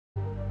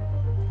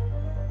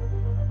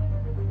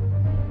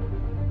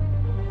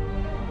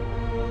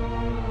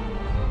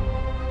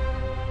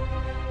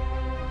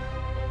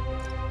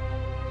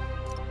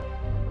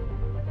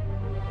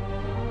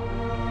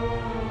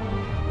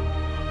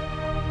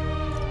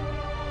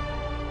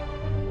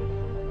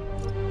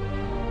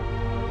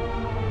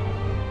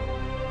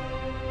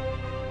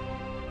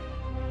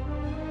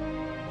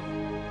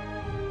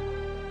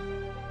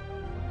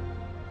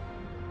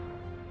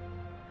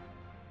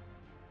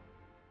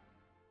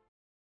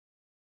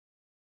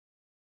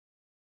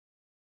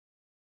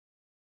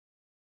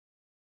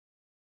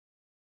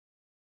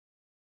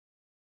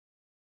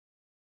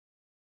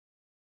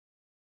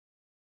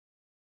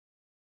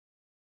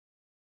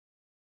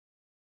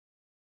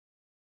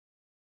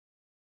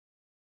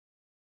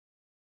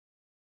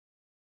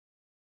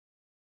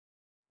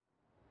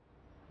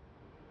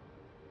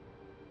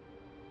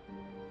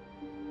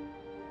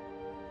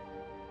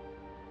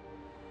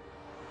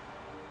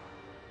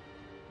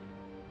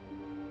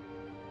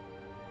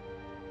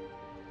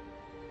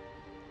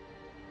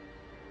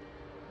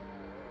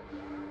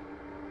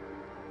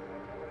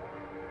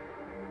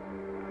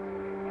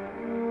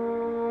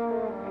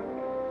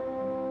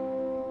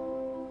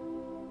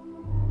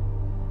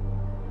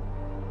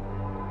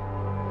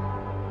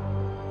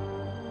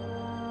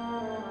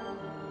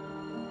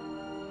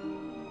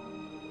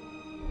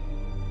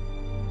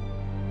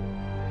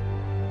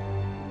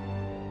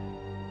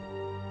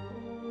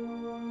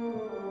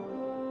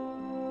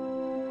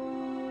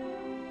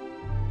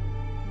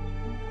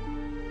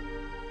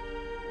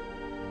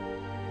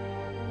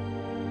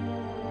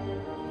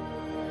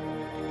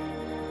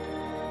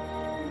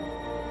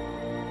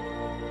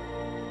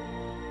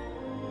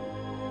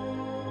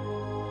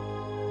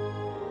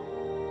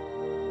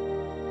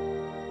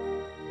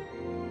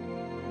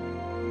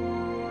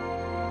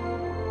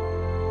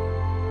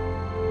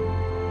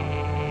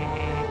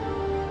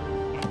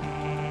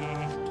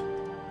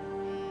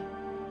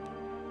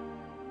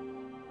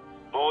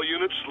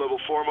level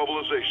 4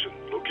 mobilization.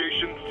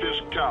 Location,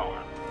 Fisk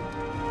Tower.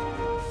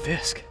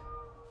 Fisk?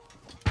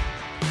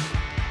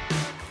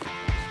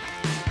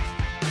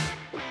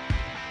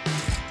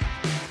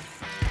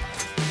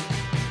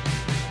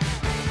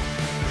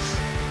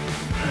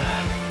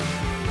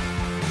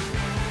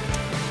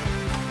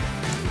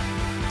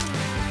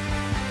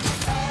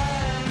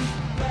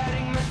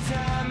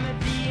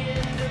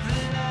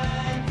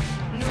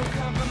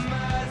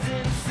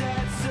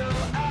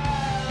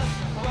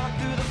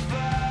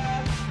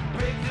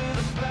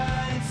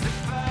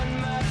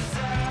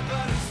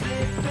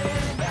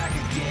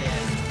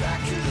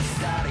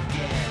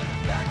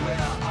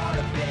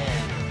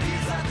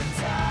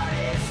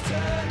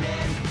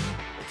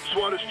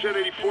 SWAT is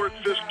 1084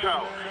 at Fisk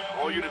Tower.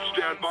 All units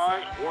stand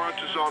by. Warrant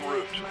is en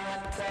route.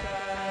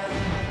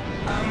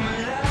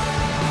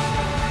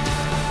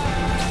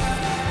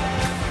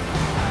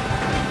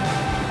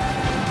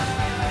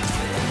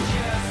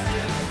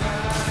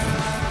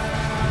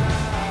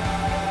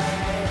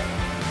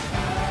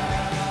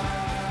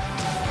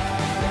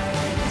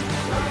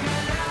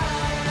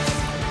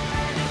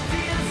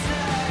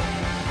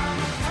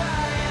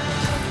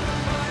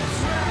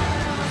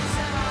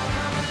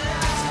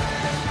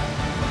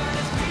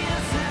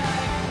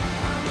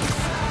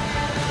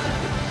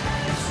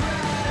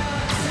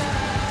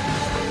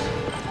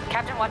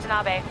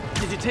 Watanabe.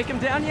 Did you take him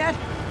down yet?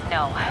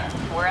 No.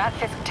 We're at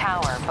Fisk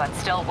Tower, but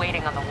still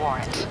waiting on the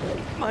warrant.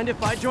 Mind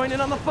if I join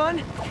in on the fun?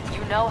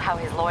 You know how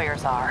his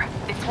lawyers are.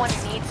 This one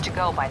needs to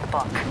go by the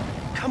book.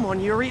 Come on,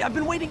 Yuri. I've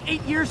been waiting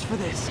 8 years for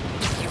this.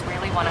 You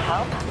really want to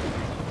help?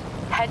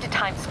 Head to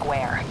Times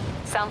Square.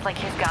 Sounds like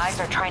his guys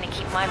are trying to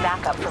keep my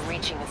backup from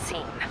reaching the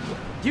scene.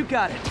 You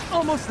got it.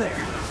 Almost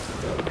there.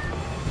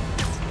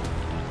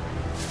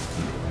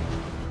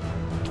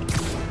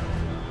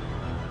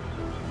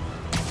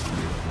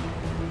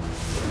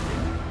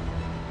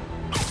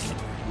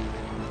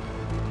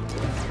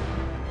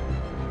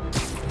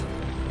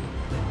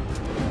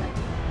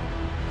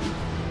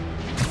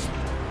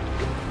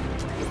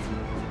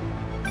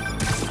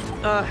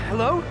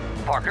 Hello?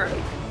 Parker,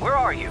 where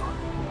are you?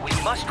 We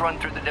must run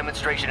through the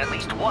demonstration at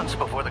least once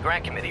before the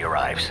grant committee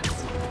arrives.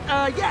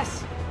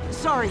 Yes.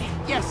 Sorry.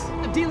 Yes.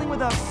 Dealing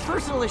with a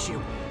personal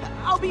issue.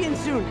 I'll be in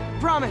soon.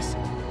 Promise.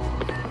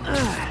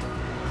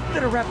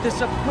 Better wrap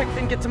this up quick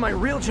than get to my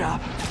real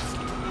job.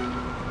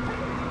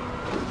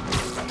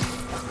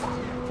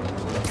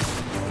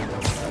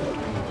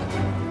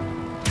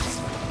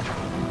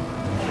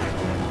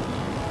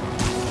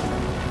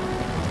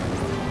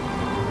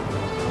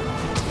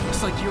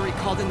 Looks like Yuri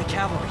called in the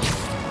cavalry.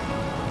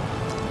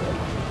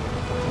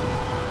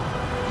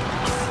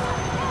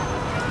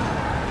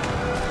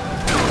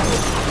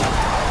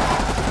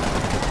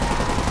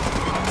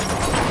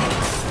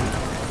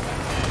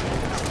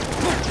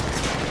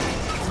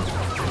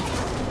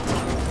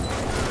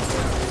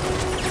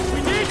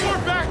 We need more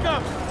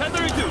backup!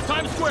 1032,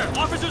 Times Square.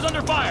 Officers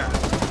under fire.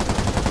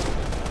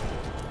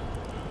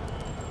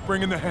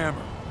 Bring in the hammer.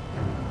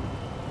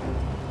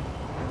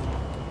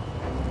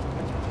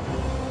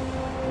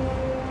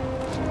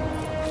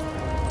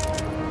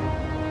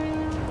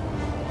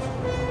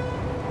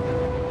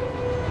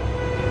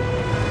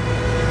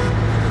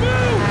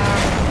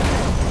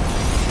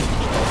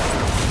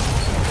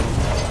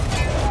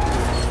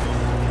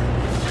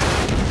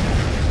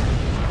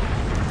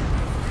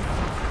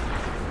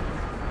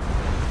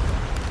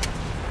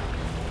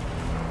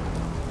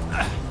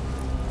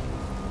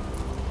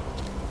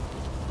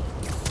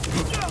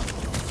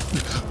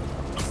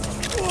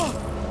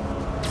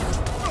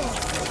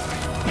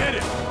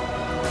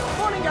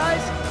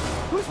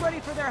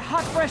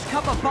 Hot, fresh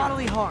cup of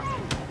bodily harm.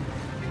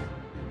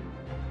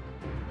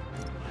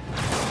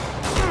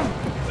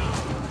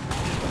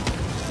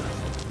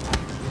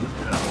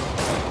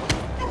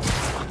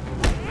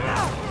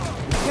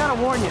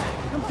 Gotta warn you,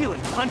 I'm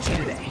feeling punchy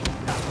today.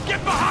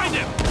 Get behind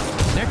him!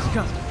 Next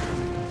customer.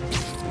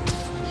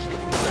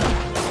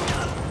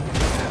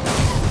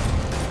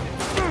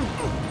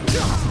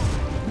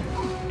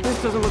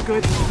 This doesn't look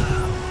good.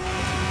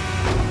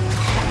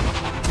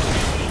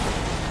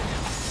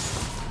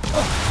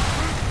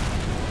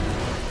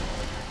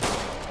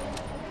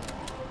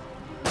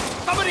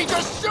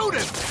 Just shoot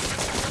him!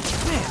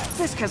 Man,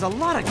 Fisk has a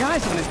lot of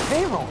guys on his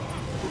payroll.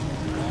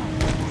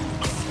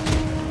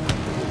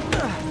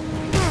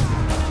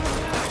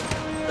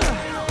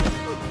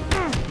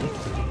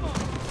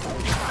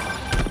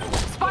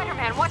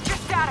 Spider-Man, what's your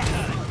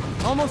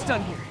status? Almost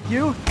done here.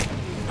 You?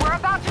 We're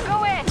about to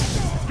go in!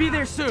 Be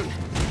there soon.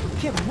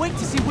 Can't wait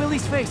to see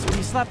Willie's face when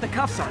you slap the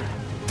cuffs on him.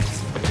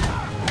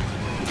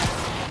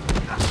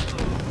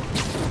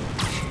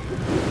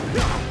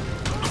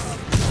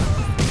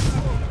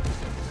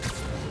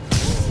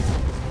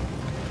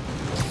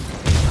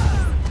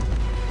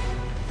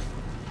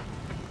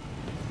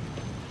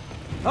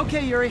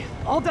 Okay, Yuri.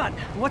 All done.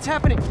 What's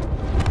happening?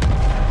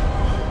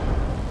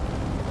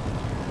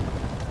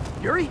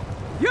 Yuri?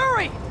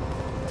 Yuri!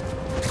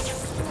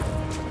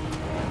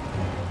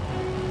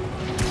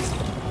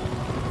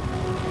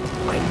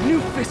 I knew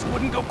Fisk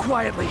wouldn't go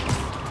quietly.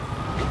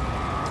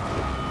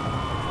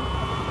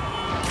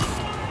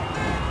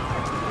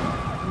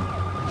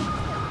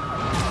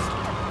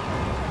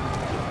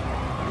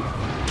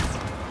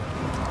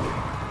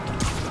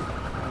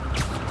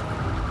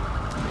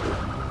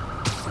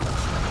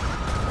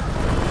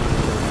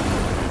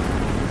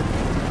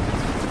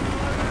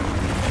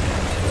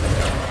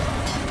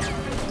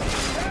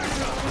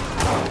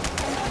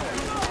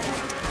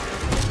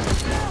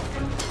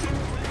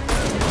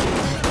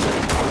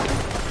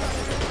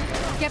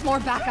 more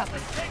backup.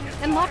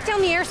 And lock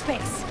down the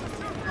airspace.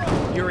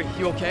 Yuri,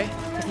 you okay?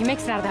 If he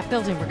makes it out of that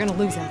building, we're gonna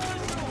lose him.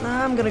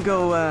 I'm gonna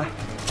go,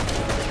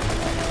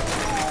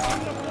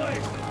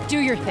 Do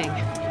your thing.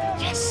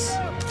 Yes!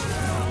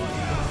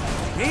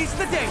 He's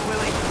the day,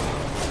 Willie!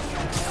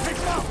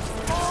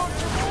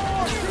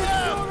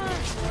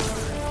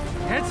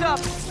 Heads up!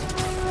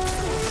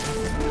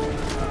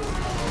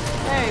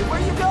 Hey, where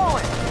you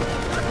going?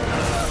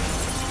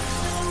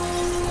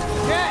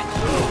 Get!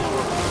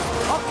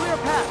 I'll clear a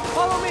path.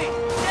 Follow me!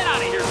 Get out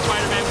of here,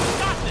 Spider-Man. We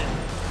got this.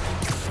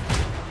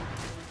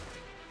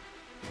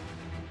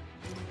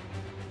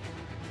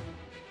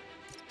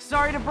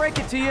 Sorry to break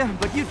it to you,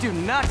 but you do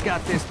not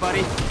got this,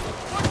 buddy.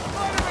 What's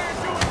Spider-Man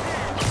doing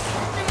here?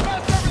 He's gonna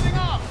mess everything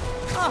up.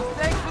 Oh,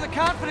 thanks for the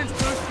confidence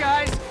boost,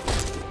 guys.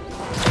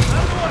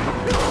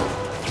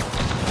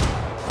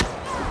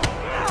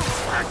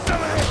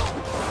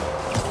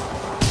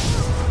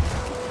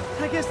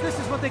 I guess this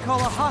is what they call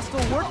a hostile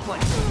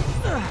workplace.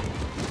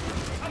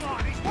 Come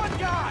on, he's one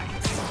guy.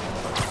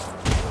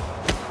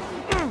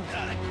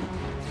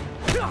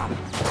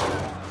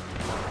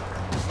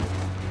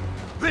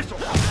 This'll.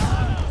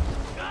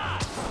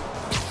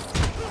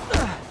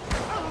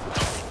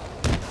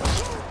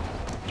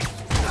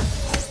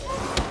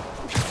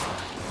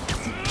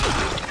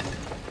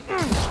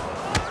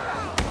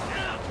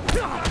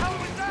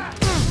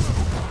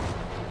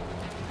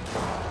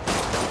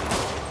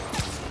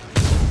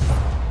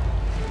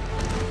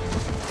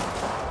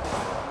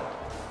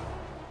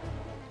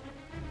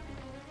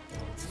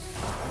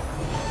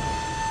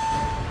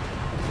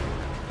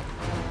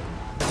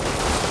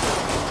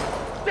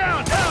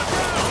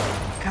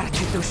 Gotta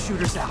take those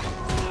shooters out.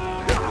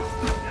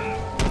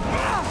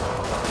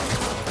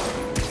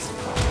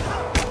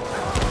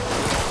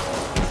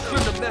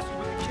 Shouldn't have messed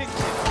with the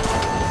Kingpin.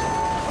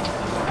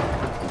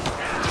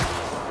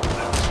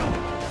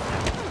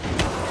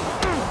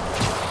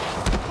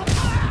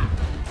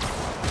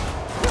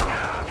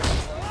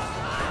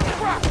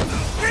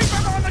 Keep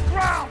him on the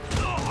ground!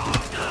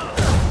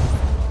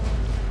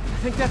 I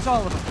think that's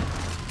all of them.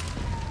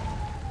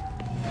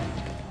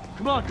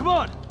 Come on, come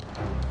on!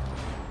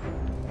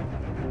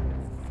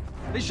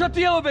 They shut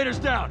the elevators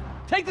down!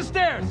 Take the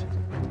stairs!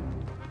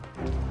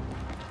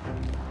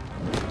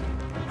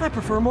 I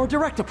prefer a more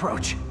direct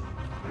approach.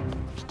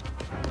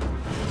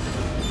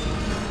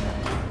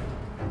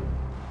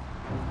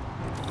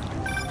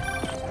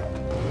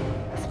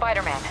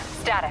 Spider-Man,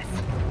 status.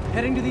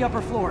 Heading to the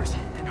upper floors,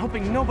 and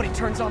hoping nobody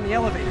turns on the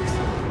elevators.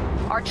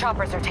 Our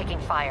choppers are taking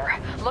fire.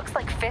 Looks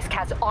like Fisk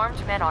has armed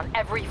men on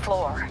every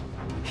floor.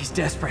 He's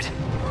desperate.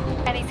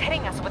 And he's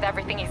hitting us with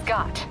everything he's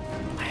got.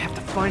 I have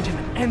to find him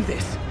and end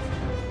this.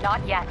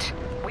 Not yet.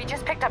 We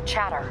just picked up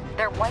chatter.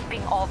 They're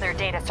wiping all their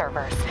data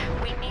servers.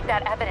 We need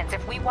that evidence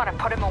if we want to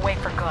put him away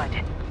for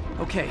good.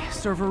 Okay,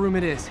 server room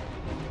it is.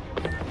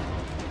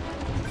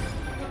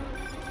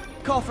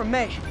 Call from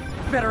May.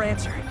 Better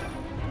answer.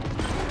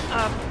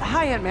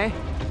 Hi, Aunt May.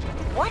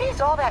 What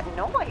is all that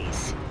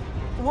noise?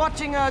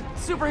 Watching a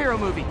superhero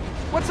movie.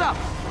 What's up?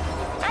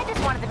 I just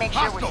wanted to make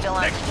sure we're still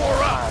on next floor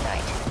up. tomorrow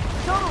night.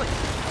 Totally.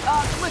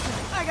 Listen,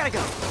 I gotta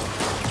go.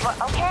 Well,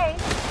 okay.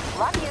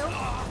 Love you.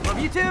 Love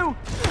you too. You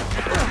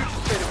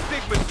just made a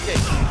big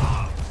mistake.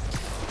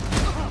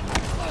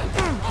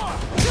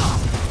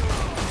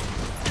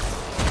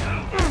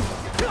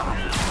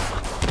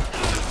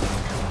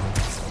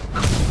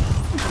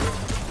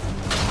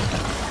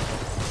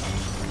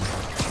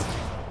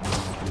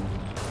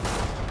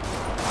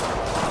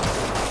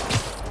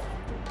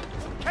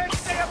 Can't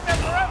stay up there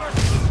forever!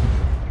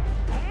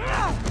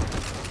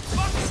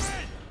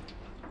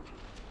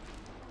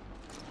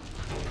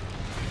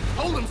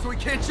 Hold him so he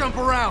can't jump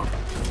around.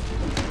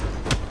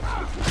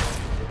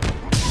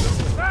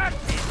 Back!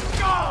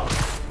 Go!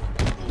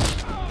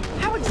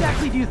 How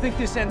exactly do you think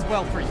this ends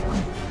well for you?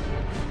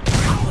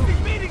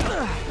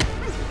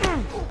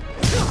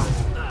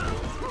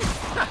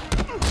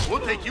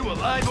 We'll take you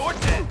alive or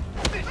dead.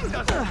 This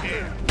doesn't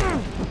care.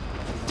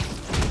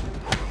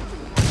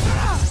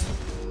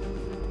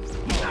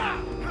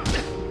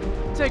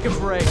 Take a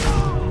break.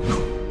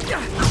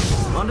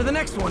 On to the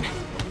next one.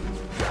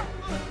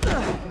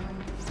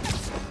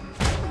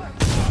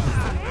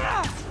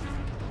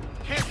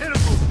 Can't hit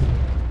him.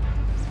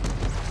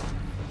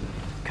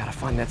 Gotta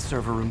find that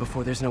server room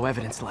before there's no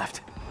evidence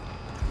left.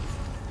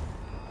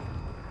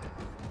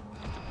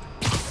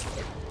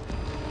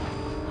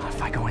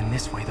 If I go in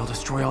this way, they'll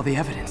destroy all the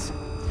evidence.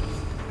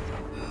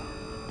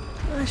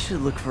 I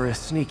should look for a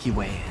sneaky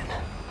way in.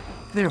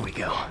 There we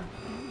go.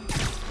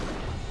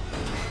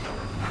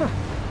 Huh.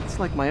 It's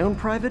like my own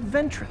private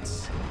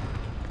ventrance.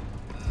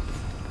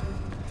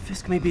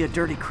 Fisk may be a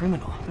dirty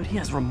criminal, but he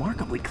has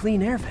remarkably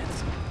clean air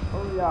vents.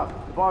 Hurry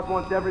up. The boss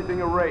wants everything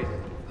erased.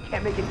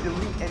 Can't make it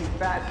delete any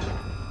faster.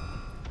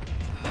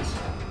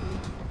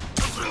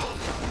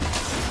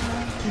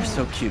 They're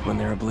so cute when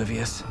they're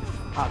oblivious.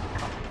 How's it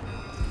coming?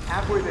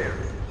 Halfway there.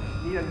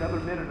 Need another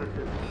minute or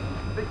two.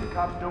 Think the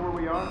cops know where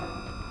we are?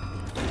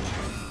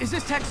 Is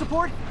this tech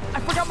support? I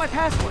forgot my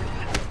password.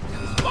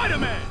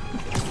 Spider-Man!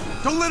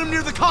 Don't let him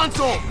near the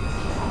console!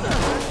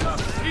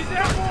 He's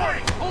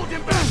airborne! Hold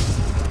him back!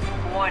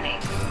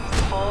 Warning.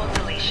 Full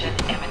deletion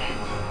imminent.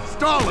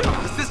 Stalling!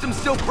 The system's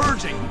still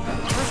purging!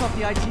 First off,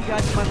 the IT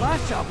guys at my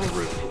last job were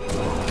rude.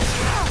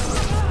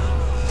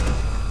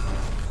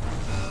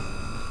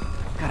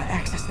 Gotta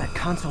access that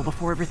console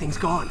before everything's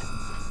gone.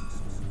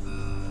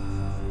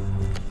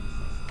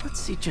 Let's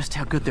see just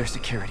how good their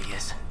security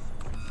is.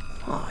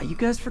 Aw, you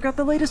guys forgot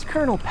the latest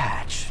kernel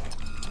patch.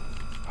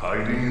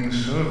 Hiding in the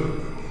server.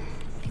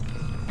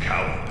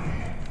 Cowardly.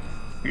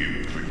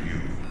 Even for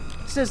you.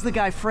 Says the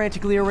guy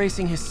frantically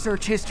erasing his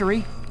search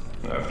history.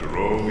 After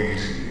all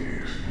these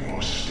years,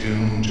 you're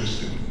still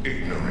just an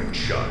ignorant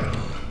child.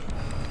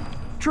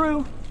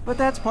 True, but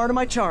that's part of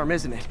my charm,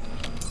 isn't it?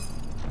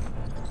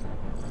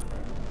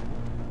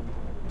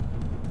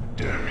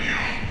 Damn you.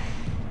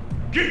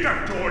 Get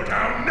that door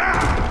down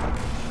now!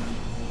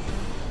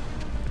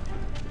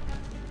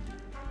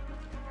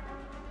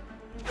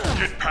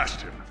 Get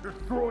past him.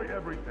 Destroy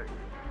everything.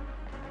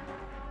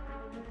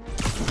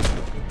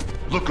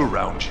 Look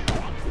around you.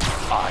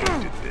 I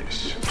did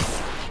this.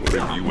 What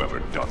have you ever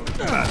done with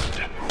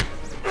that?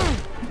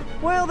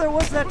 Well, there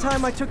was that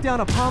time I took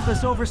down a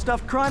pompous,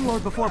 overstuffed crime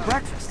lord before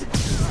breakfast.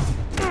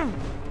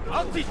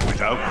 Without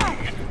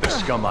me, the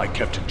scum I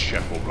kept in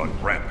check will run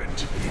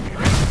rampant.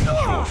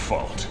 Your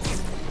fault.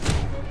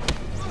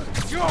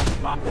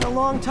 Been a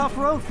long, tough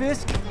road,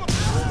 Fisk.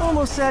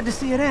 Almost sad to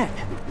see it end.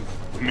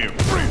 Mere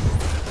friend.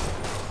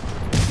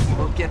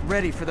 We'll get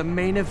ready for the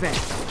main event.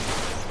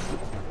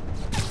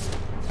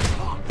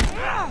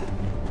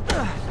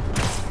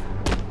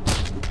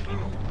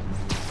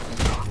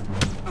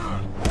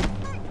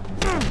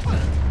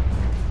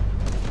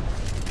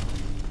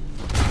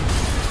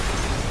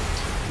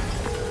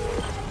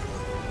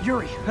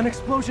 Yuri, an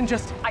explosion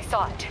just... I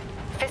saw it.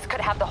 Fisk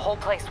could have the whole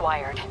place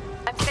wired.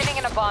 I'm sitting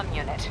in a bomb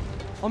unit.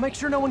 I'll make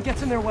sure no one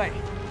gets in their way.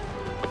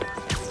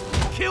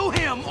 Kill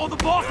him, or the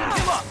boss will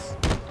kill us!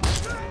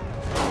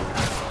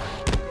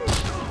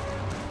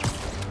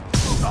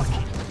 I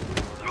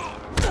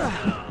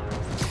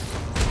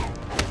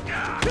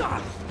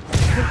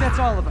think that's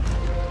all of them.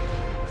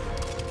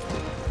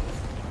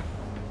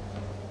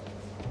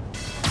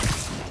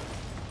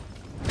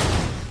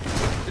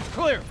 It's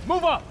clear.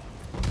 Move up!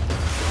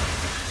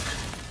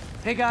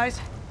 Hey guys,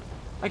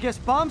 I guess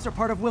bombs are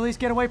part of Willie's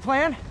getaway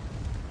plan?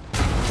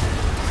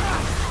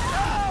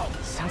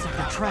 Sounds like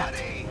they're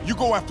trapped. You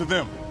go after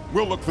them.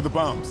 We'll look for the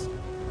bombs.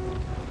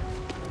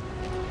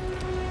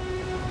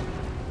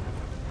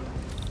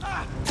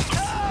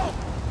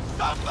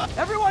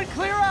 Everyone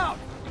clear out!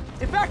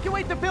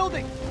 Evacuate the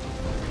building!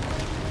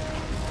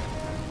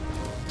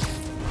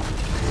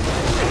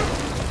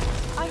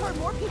 I heard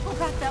more people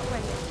back that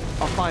way.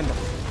 I'll find them.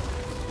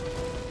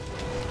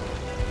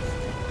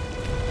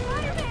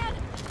 Spider-Man!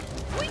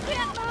 We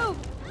can't move!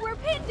 We're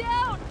pinned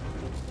down!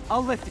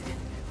 I'll lift it.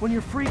 When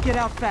you're free, get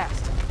out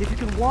fast. If you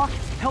can walk,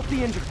 help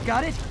the injured.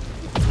 Got it?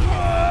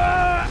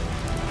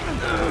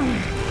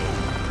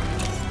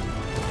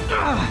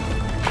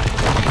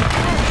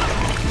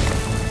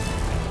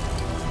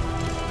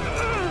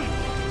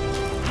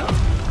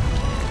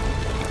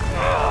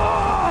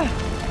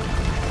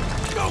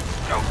 Go,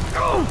 go,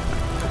 go!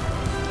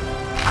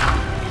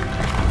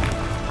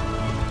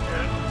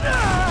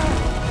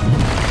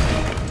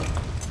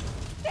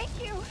 Thank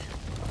you!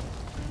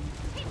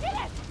 He did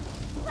it!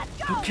 Let's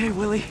go! Okay,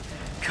 Willie.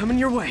 Coming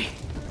your way.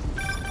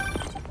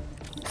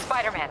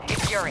 Spider-Man,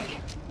 it's Yuri.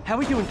 How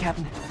we doing,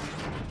 Captain?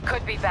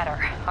 Could be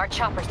better. Our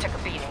choppers took a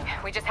beating.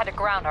 We just had to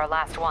ground our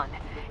last one.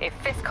 If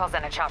Fisk calls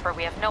in a chopper,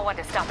 we have no one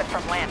to stop it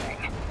from landing.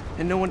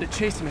 And no one to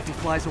chase him if he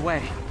flies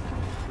away.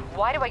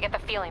 Why do I get the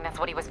feeling that's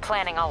what he was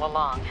planning all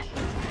along?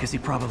 Because he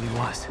probably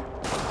was.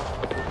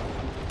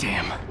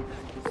 Damn.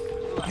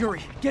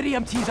 Yuri, get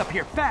EMTs up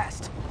here,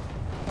 fast!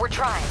 We're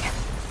trying.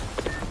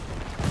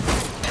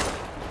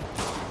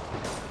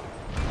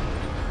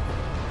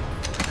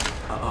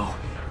 Uh-oh.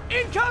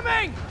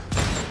 Incoming!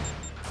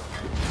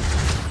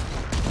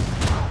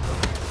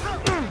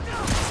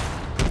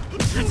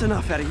 That's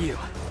enough out of you.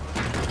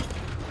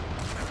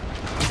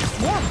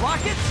 More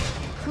rockets?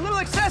 A little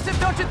excessive,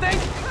 don't you think?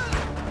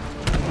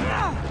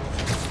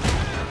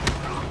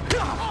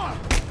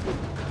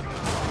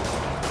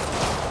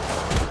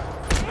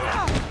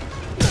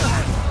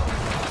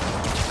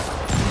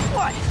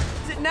 What?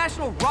 Is it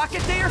National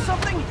Rocket Day or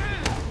something?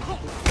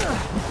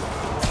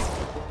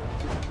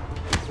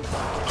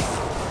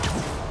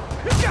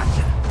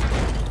 Gotcha!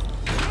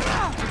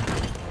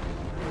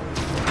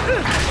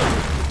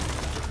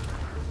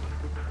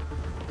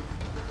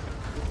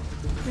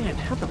 Man,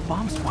 how'd the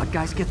bomb squad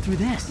guys get through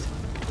this?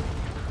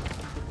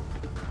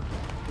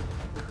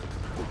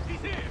 He's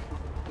here!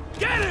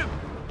 Get him!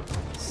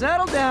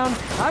 Settle down.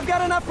 I've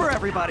got enough for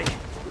everybody.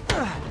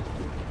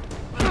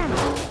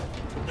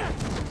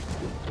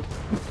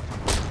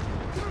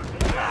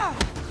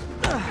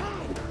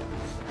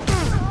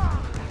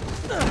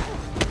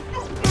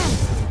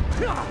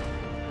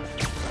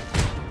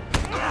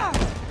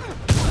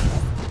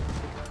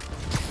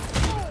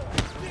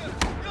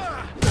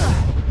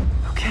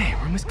 Okay,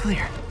 room is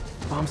clear.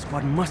 Bomb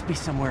squad must be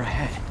somewhere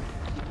ahead.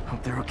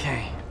 Hope they're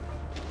okay.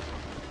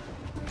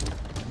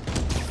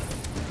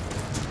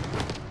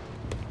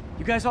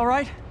 You guys all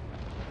right?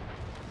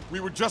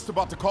 We were just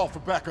about to call for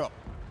backup.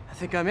 I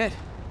think I'm it.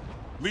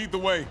 Lead the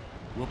way.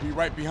 We'll be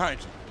right behind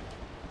you.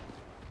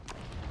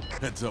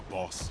 Heads up,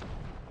 boss.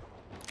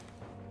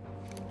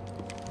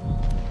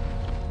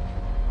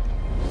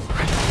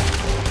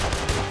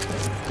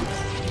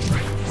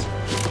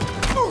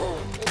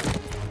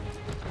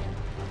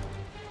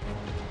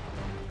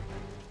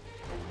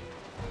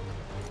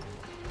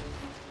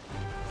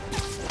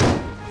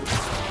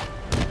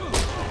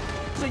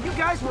 So you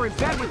guys were in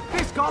bed with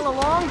Fisk all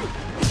along?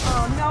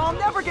 Oh no, I'll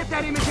never get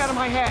that image out of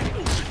my head!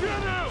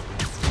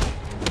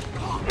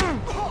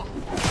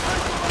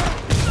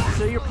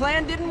 So your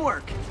plan didn't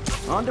work.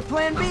 On to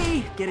plan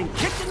B, getting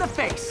kicked in the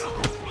face.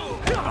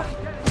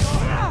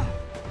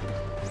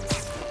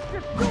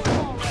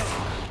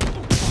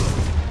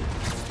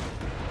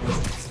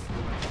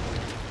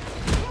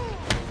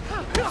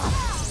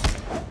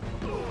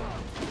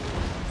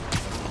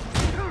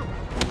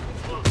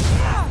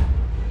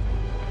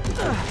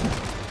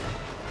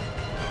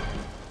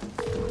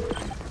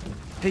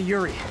 Hey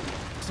Yuri,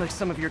 looks like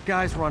some of your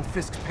guys were on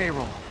Fisk's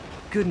payroll.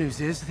 Good news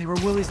is, they were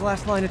Willie's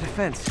last line of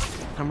defense.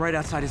 I'm right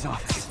outside his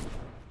office.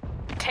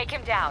 Take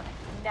him down,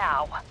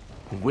 now.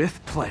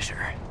 With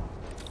pleasure.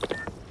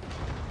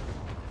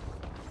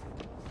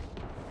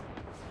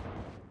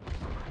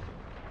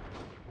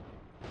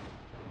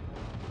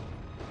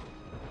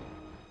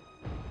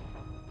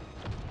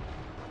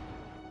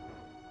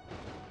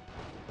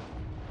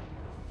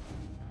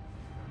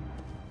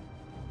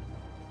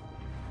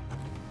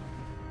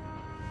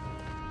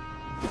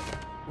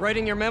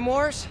 Writing your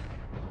memoirs?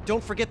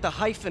 Don't forget the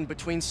hyphen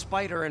between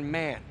spider and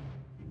man.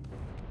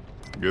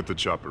 Get the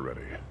chopper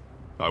ready.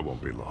 I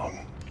won't be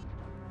long.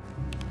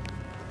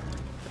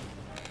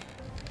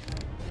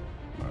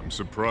 I'm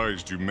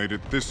surprised you made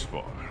it this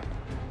far.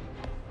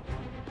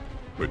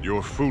 But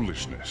your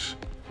foolishness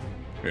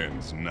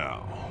ends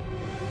now.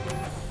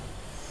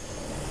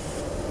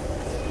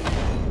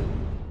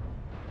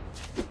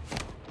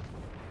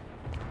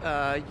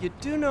 You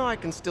do know I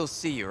can still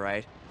see you,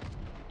 right?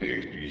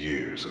 8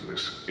 years of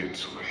this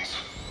insolence.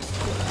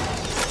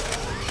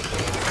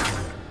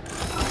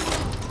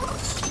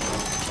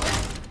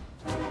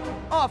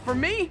 Oh, for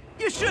me?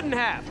 You shouldn't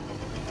have!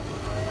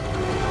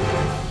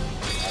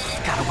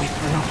 Gotta wait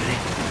for an opening.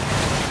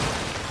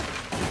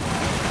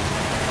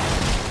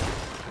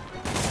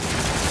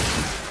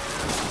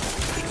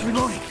 It's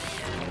reloading.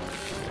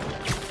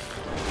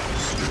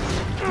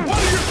 What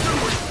are you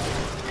doing?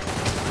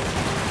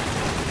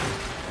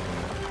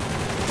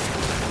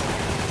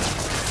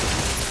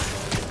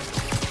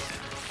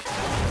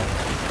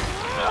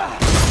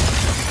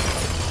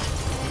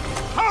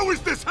 How is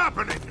this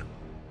happening?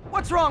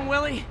 What's wrong,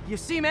 Willie? You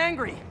seem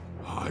angry.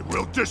 I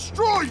will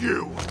destroy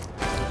you!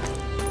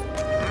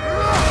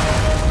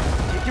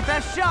 Take your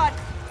best shot.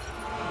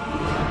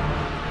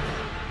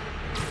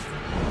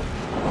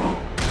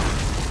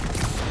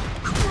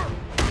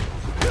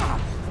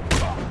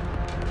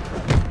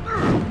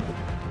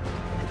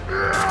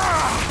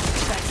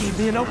 That gave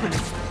me an opening.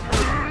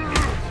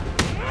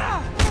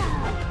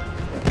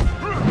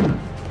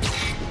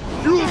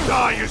 You'll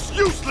die as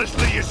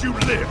uselessly as you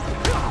live!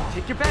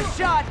 Take your best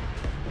shot.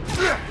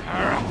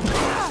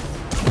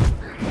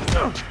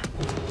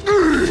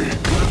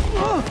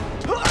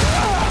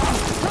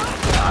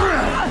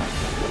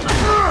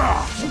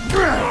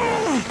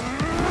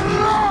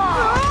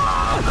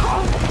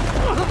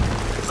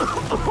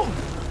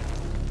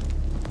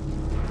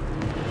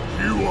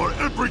 You are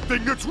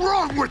everything that's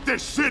wrong with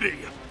this city!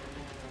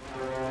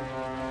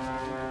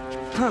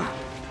 Huh.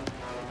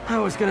 I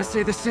was gonna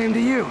say the same to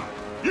you.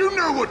 You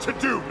know what to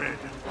do, men!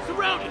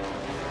 Surrounded!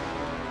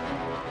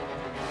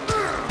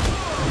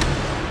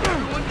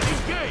 Everyone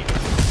engage!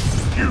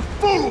 You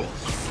fools!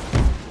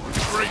 You're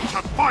trained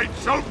to fight,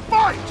 so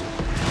fight!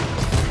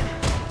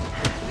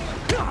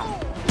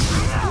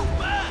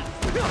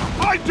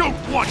 I don't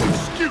want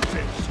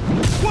excuses!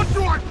 What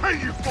do I pay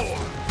you for?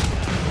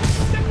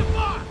 Take the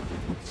bar!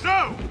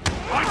 No!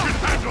 I can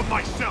handle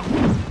myself!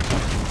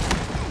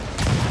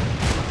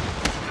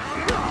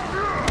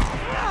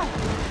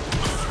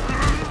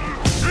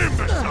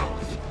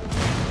 Imbeciles!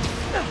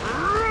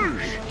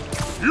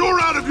 You're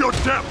out of your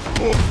depth!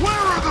 Or where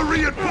are the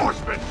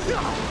reinforcements? I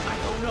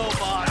don't know,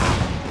 boss.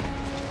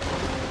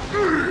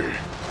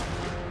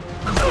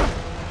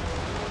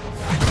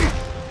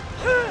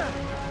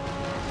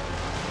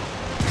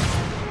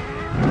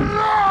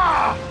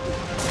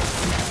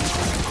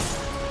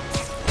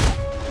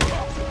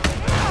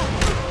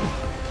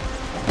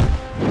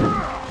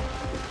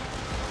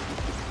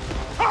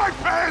 Time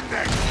to end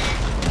this!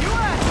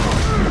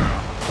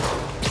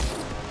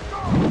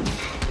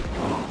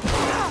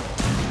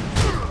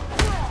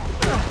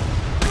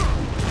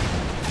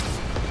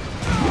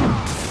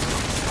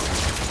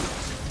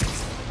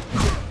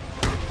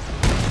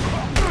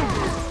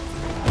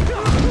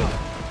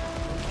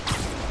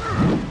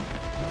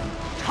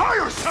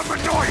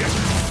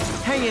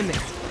 Hang in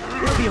there.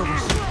 We'll be over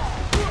soon.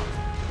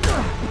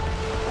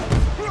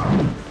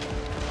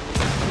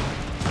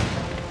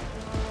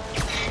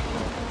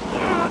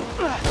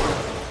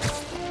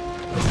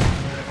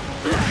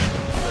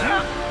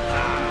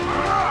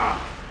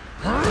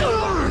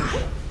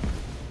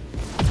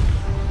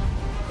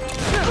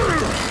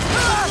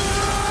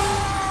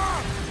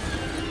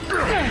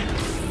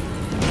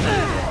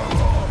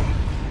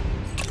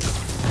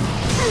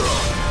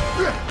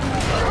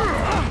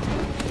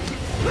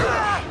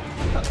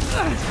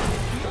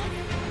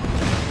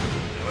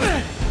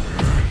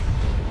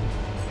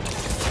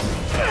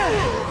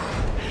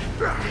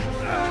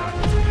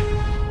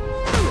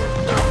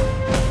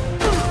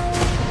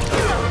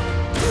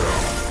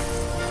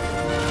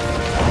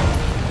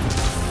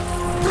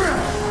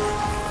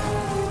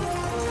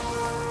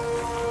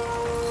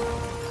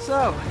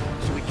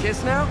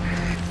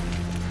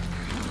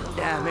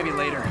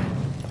 later.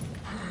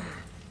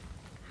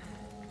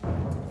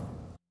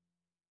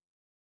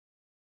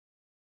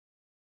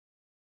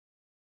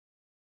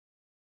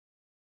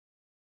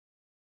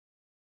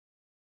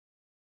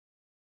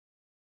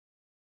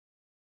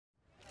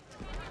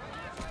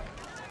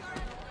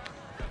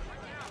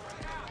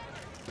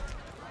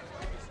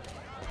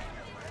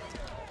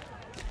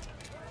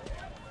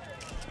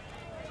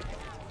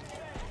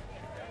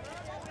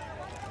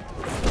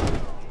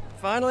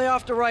 Finally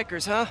off to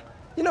Rikers, huh?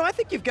 You know, I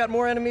think you've got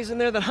more enemies in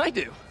there than I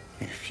do.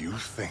 If you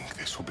think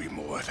this will be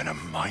more than a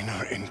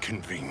minor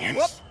inconvenience...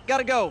 Whoop,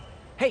 gotta go.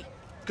 Hey,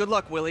 good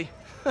luck, Willie.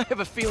 I have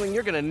a feeling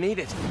you're gonna need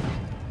it.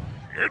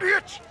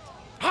 Idiot!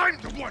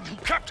 I'm the one who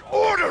kept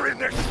order in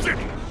this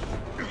city!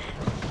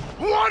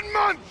 1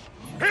 month!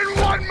 In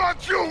 1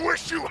 month you'll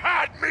wish you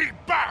had me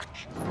back!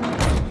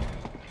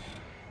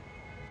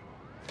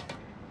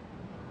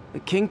 The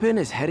Kingpin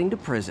is heading to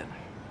prison.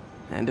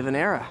 End of an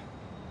era.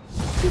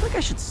 I feel like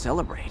I should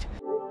celebrate.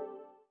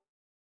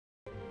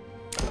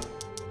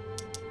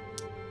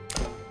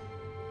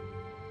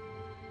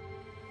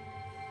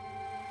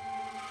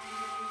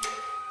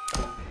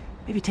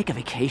 Maybe take a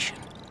vacation.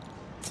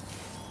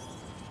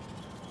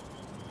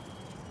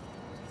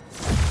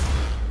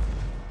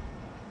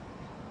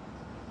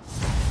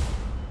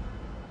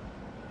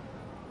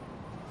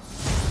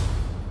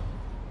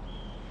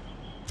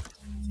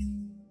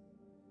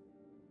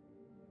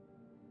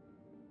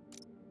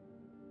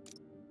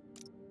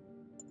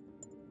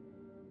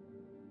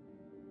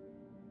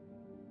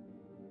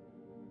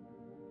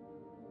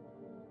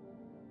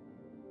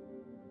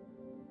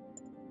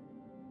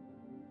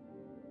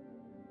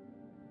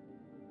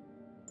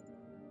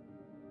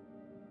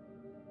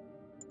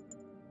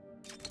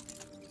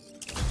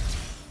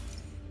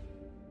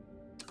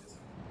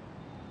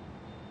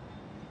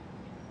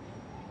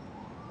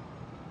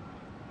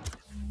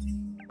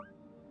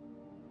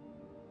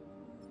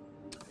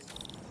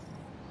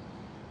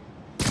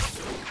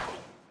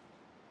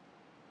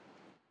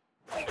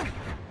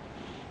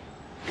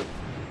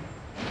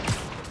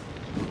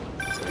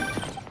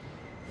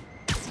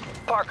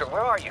 Parker,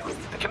 where are you?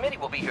 The committee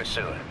will be here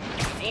soon.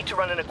 We need to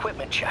run an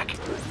equipment check.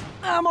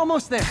 I'm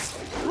almost there.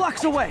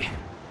 Blocks away.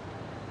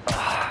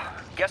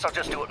 Guess I'll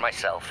just do it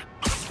myself.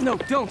 No,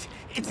 don't.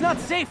 It's not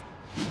safe.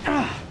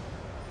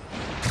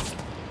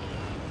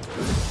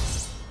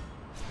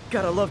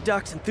 Gotta love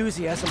Doc's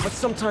enthusiasm, but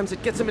sometimes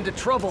it gets him into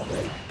trouble.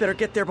 Better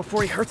get there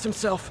before he hurts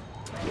himself.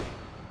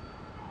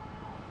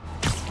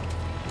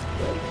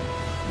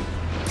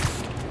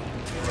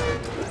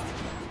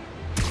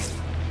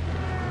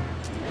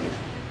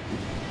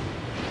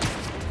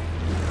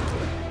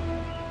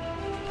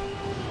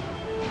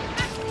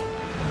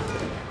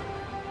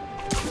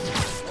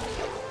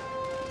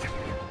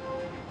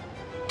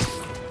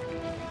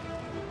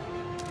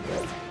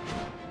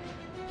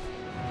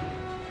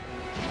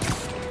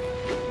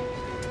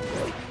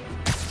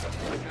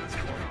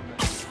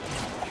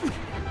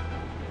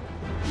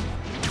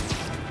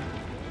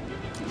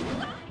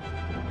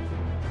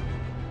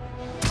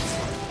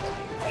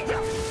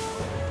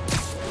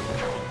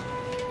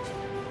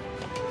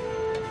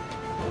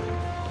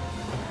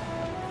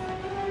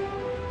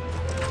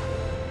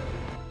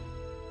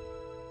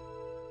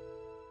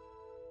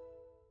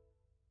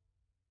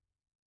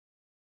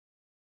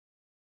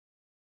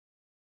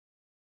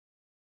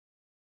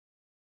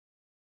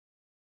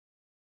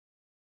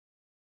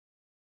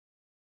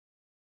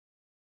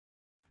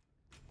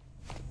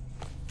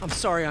 I'm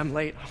sorry I'm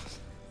late.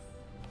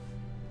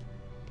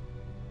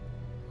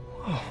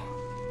 Oh.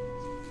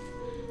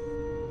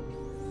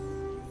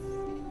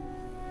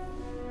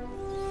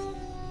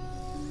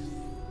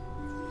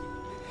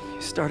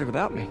 You started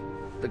without me.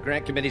 The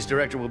grant committee's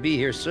director will be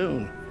here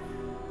soon.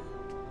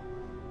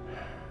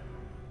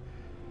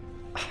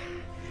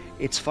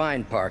 It's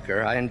fine,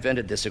 Parker. I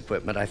invented this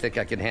equipment. I think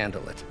I can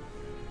handle it.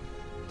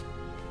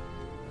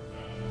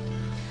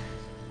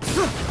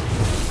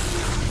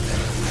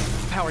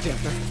 Power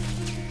dampener.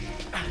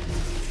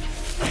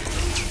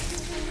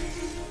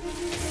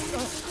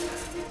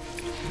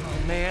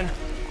 Oh, man.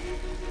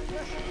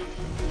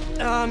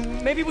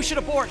 Maybe we should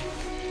abort.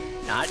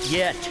 Not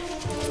yet.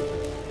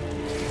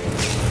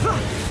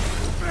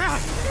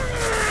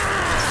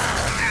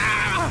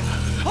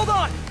 Hold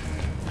on!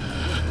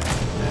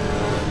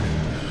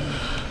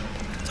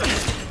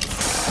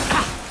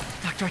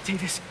 Dr.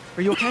 Octavius,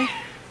 are you okay?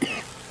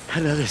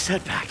 Another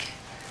setback.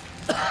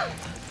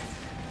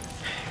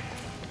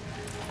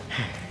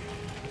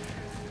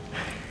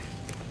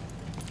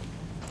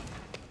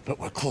 But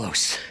we're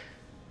close.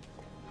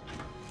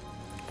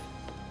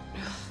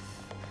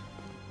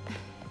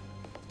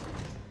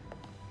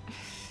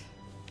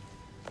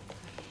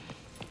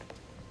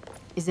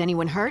 Is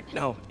anyone hurt?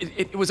 No,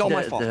 it was all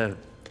my fault. The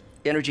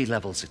energy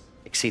levels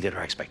exceeded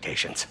our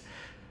expectations.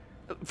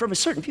 From a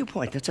certain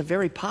viewpoint, that's a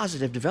very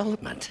positive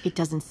development. It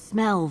doesn't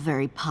smell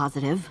very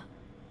positive.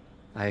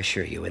 I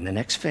assure you, in the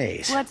next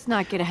phase... Let's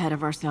not get ahead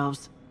of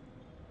ourselves.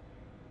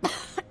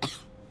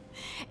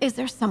 Is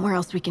there somewhere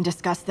else we can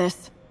discuss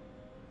this?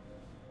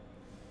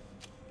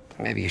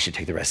 Maybe you should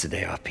take the rest of the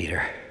day off,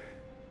 Peter.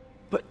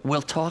 But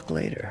we'll talk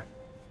later.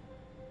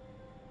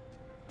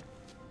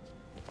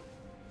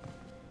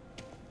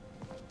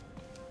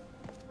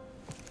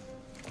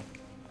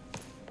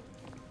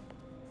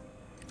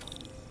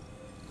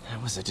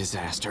 That was a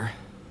disaster.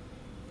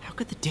 How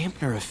could the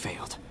dampener have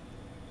failed?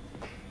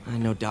 I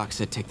know Doc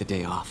said take the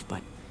day off,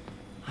 but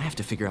I have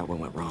to figure out what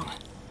went wrong.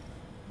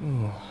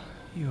 Ooh,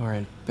 you are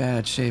in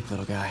bad shape,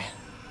 little guy.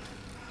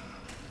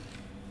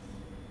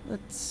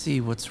 Let's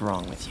see what's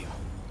wrong with you.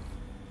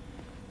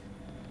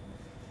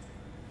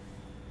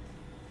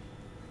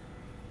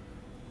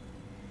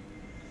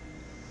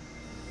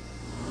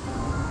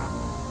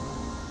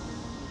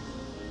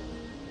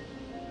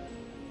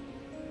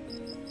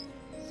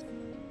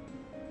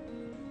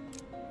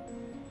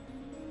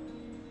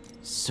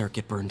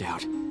 Circuit burned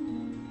out.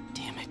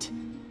 Damn it.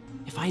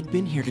 If I had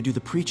been here to do the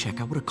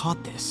pre-check, I would have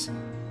caught this.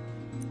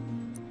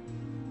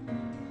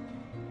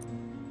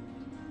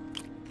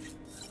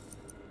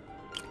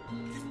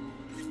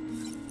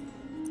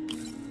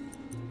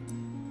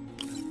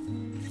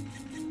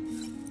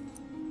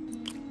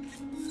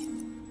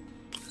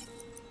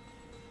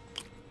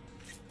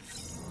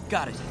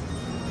 Got it.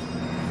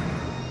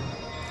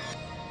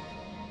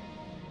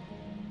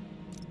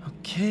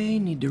 Okay,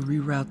 need to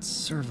reroute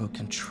servo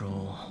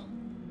control.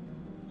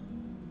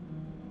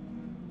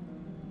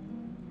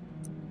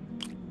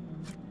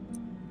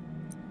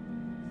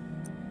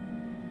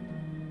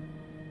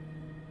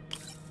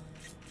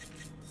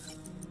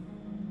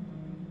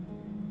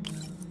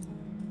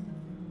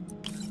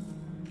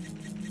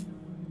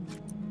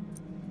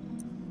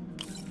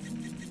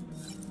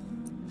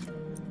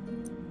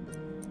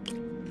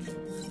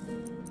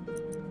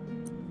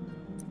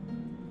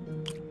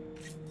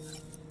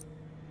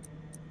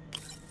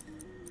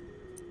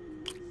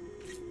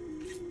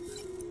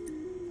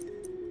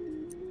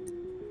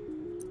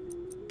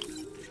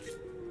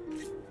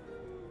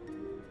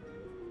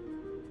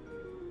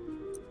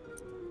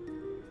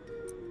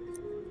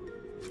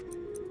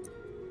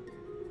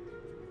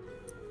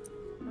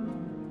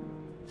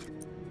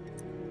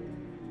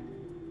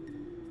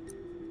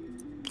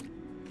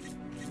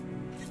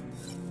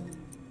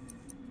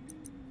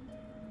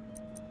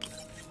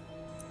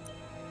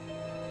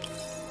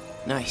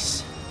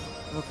 Nice.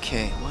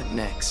 Okay, what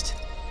next?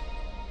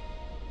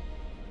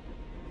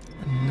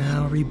 And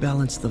now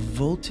rebalance the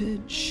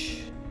voltage.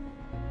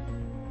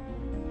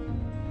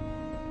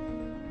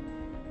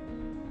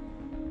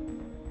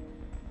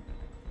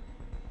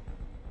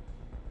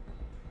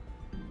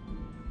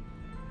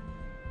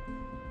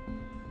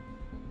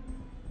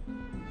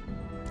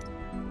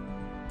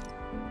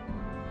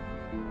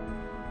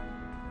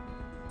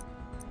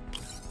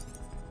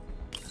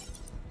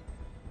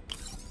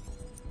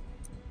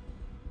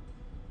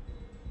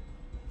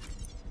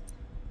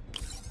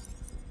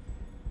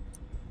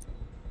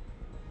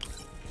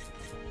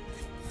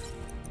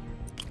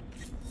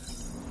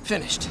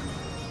 Finished.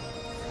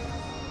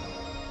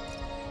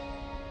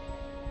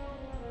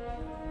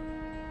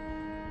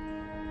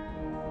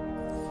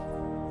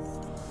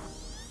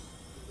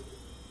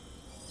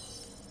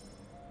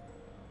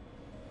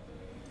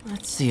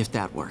 Let's see if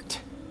that worked.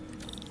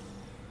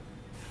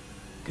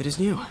 Good as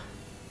new.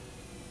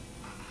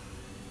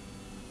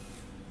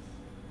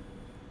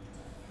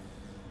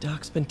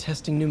 Doc's been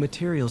testing new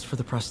materials for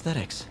the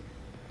prosthetics.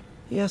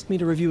 He asked me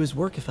to review his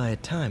work if I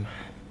had time.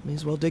 May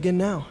as well dig in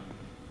now.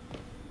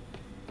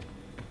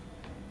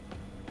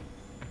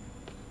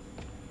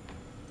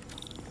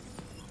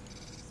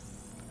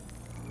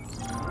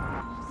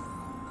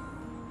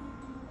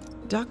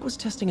 Doc was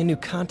testing a new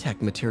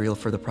contact material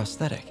for the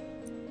prosthetic.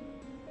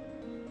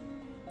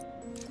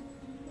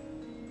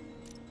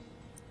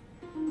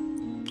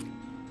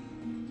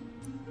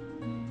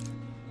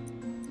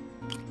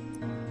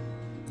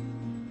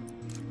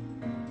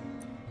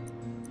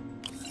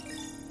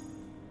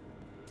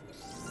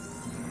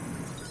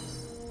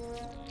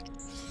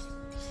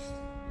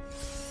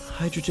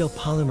 Hydrogel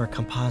polymer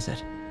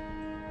composite.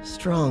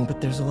 Strong, but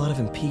there's a lot of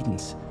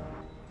impedance.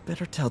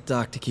 Better tell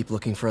Doc to keep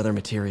looking for other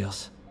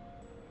materials.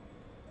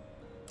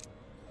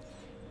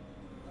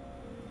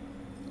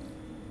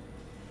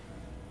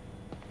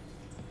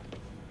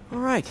 All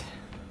right,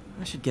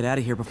 I should get out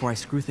of here before I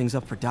screw things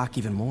up for Doc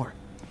even more.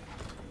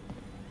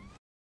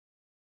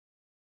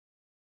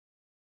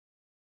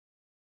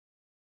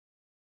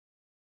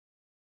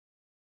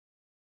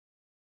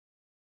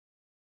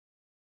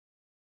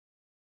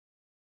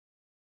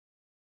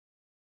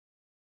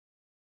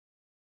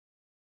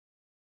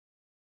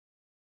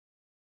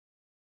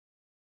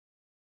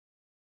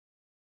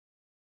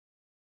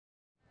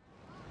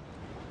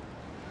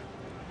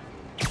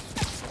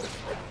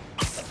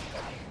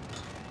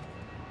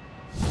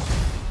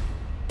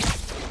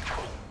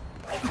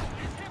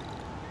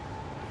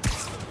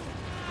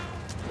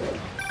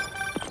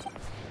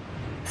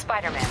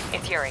 Spider-Man,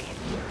 it's Yuri.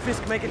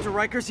 Fisk make it to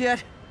Rikers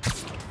yet?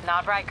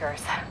 Not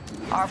Rikers.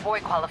 Our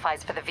boy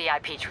qualifies for the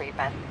VIP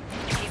treatment.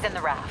 He's in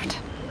the raft.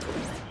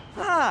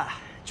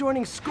 Ah,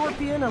 joining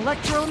Scorpion,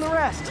 Electro, and the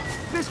rest.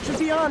 Fisk should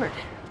be honored.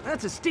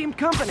 That's esteemed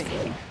company.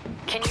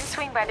 Can you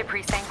swing by the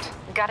precinct?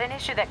 Got an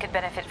issue that could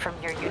benefit from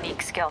your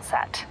unique skill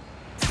set.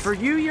 For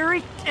you,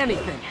 Yuri,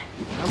 anything.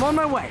 I'm on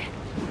my way.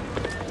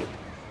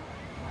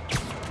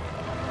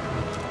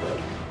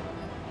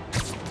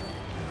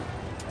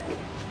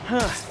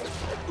 Huh.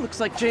 Looks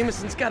like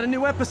Jameson's got a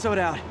new episode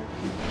out.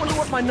 Wonder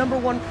what my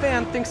 #1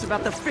 fan thinks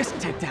about the fist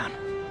takedown.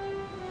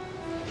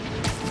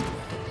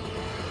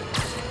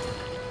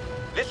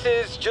 This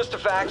is Just the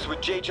Facts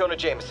with J. Jonah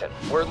Jameson,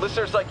 where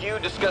listeners like you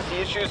discuss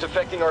the issues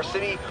affecting our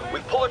city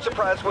with Pulitzer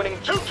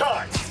Prize-winning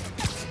two-time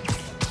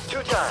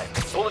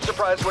Pulitzer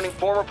Prize-winning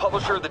former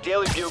publisher of the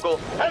Daily Bugle.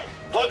 Hey,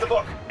 plug the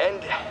book.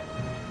 And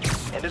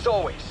as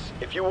always,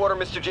 if you order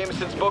Mr.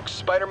 Jameson's book,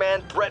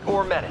 Spider-Man, Threat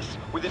or Menace,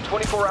 within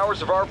 24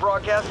 hours of our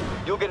broadcast,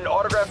 you'll get an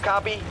autographed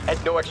copy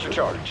at no extra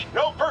charge.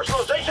 No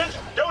personalizations.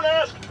 Don't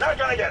ask. Not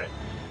gonna get it.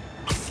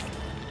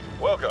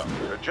 Welcome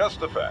to Just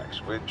the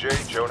Facts with J.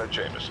 Jonah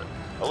Jameson,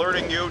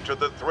 alerting you to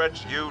the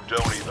threats you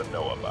don't even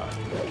know about.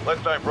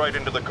 Let's dive right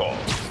into the call.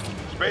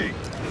 Speak.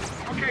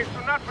 Okay, so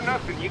not for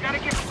nothing. You gotta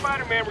give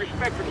Spider-Man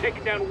respect for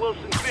taking down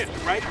Wilson's fist,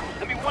 right?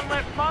 I mean, one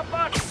less mob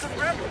boss is good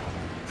for everyone.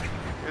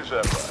 Is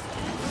that right?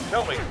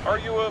 Tell me, are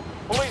you a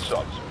police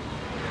officer?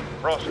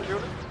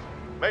 Prosecutor?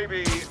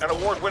 Maybe an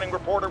award-winning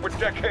reporter with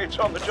decades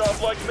on the job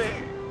like me?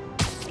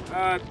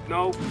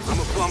 No, I'm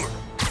a plumber.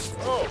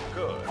 Oh,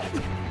 good.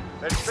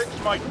 Then fix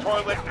my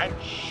toilet and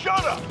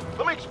shut up!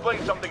 Let me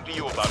explain something to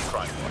you about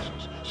crime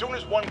bosses. Soon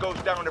as one goes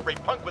down, every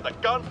punk with a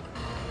gun...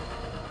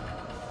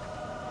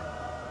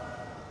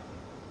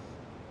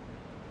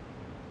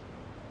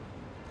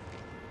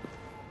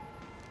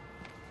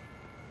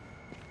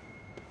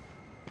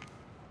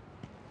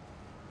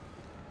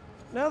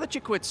 Now that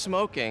you quit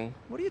smoking,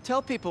 what do you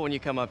tell people when you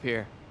come up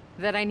here?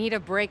 That I need a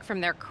break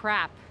from their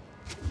crap.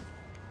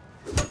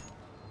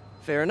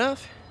 Fair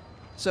enough.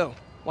 So,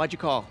 why'd you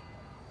call?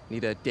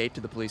 Need a date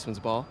to the policeman's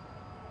ball?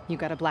 You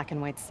got a black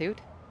and white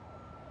suit?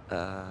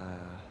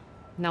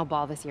 No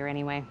ball this year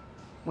anyway.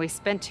 We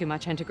spent too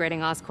much integrating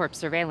Oscorp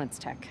surveillance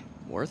tech.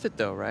 Worth it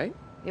though, right?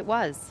 It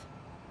was.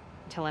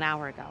 Until an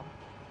hour ago.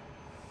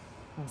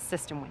 The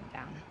system went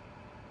down.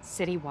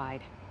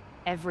 Citywide.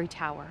 Every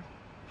tower.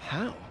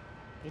 How?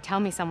 They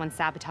tell me someone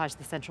sabotaged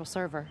the central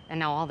server, and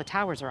now all the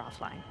towers are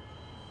offline.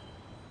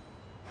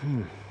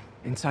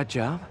 Inside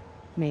job?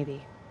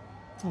 Maybe.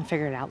 I'll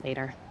figure it out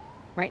later.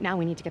 Right now,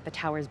 we need to get the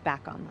towers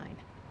back online.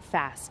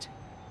 Fast.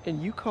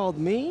 And you called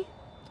me?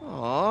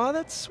 Aw,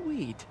 that's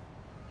sweet.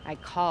 I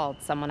called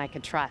someone I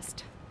could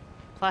trust.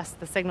 Plus,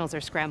 the signals are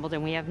scrambled,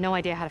 and we have no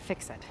idea how to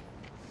fix it.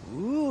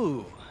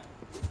 Ooh.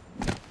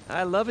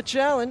 I love a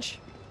challenge.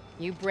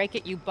 You break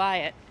it, you buy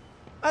it.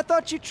 I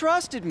thought you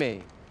trusted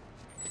me.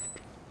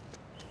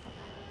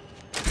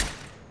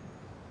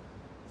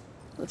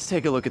 Let's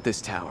take a look at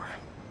this tower.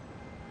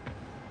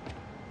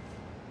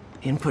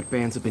 Input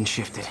bands have been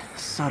shifted.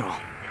 Subtle.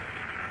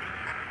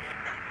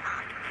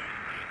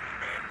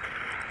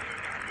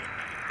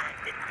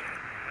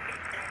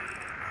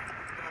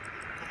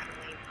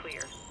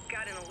 Clear.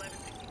 Got an 11.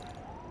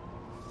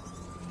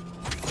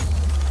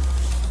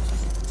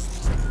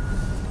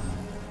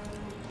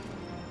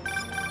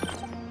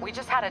 We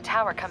just had a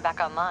tower come back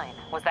online.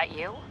 Was that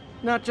you?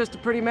 Not just a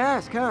pretty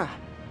mask, huh?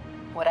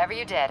 Whatever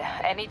you did,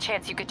 any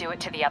chance you could do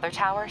it to the other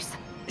towers?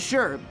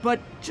 Sure,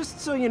 but just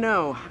so you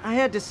know, I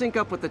had to sync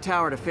up with the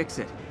tower to fix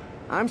it.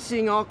 I'm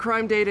seeing all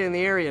crime data in the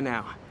area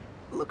now.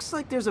 Looks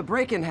like there's a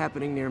break-in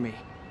happening near me.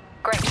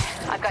 Great.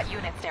 I've got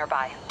units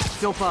nearby.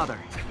 Don't bother.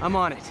 I'm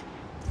on it.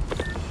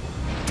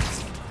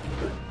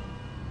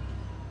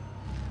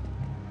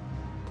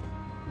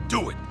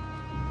 Do it!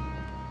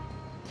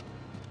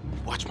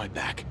 Watch my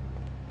back.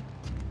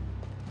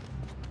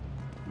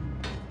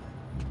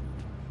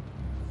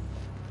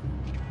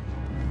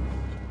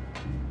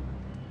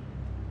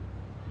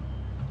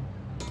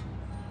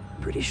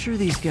 Pretty sure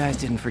these guys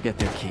didn't forget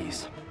their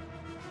keys.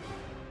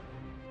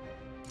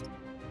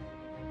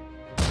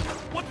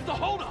 What's the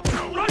holdup?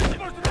 Right!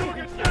 Supposed to do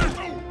against that!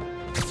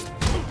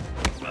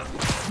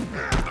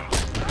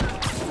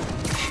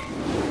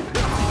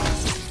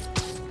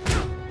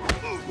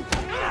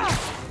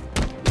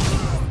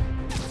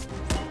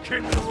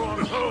 Came to the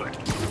wrong hood.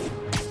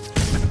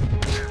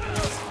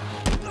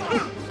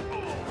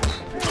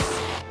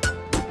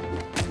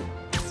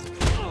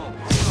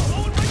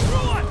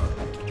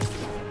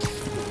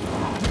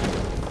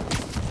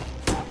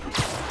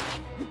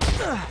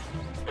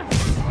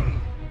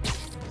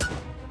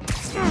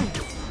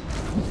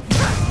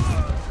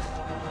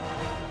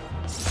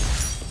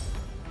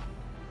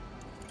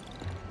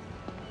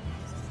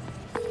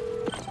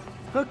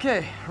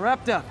 Okay,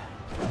 wrapped up.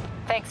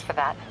 Thanks for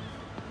that.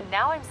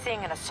 Now I'm seeing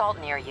an assault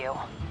near you.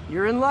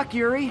 You're in luck,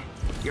 Yuri.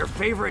 Your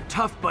favorite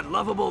tough but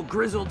lovable,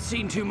 grizzled,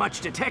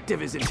 seen-too-much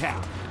detective is in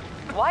town.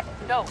 What?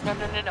 No.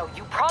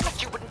 You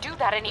promised you wouldn't do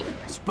that any—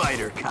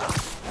 Spider Cop.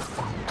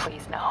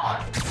 Please, no.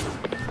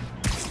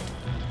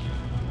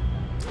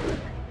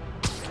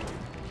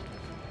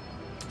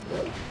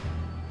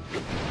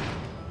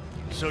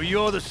 So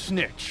you're the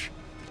snitch.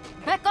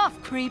 Back off,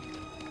 creep.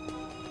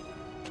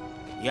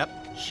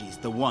 Yep, she's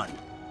the one.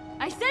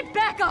 I said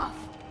back off!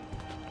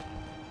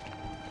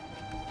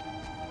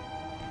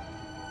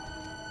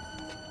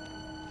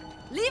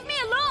 Leave me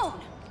alone!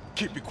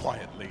 Keep it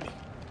quiet, lady.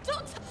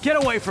 Don't... Get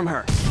away from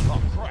her!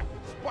 Oh, crap.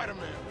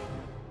 Spider-Man.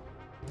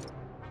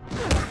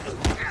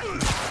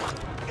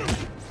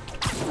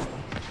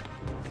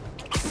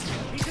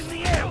 He's in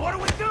the air. What do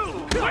we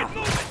do? Quit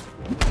moving!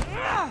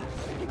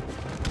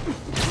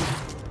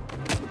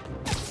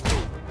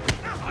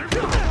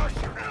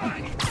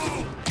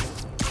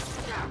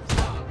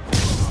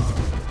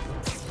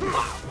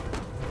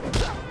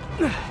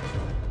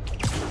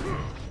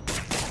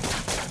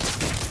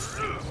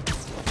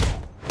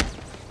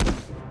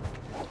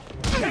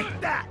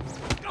 Take that!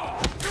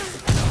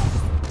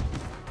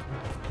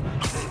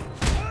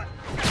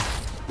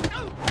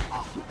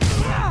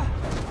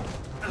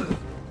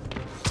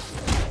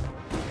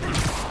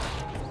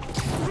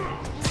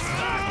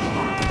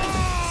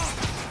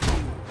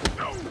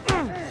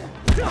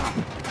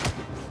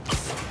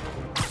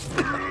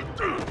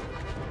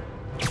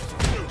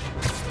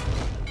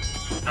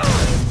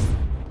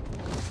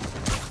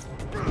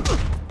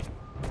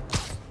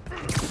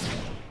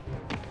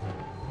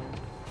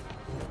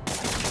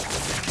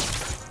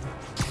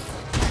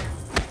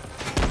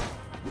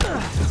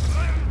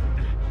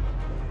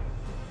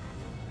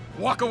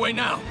 Walk away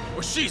now,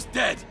 or she's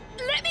dead!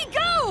 Let me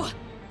go!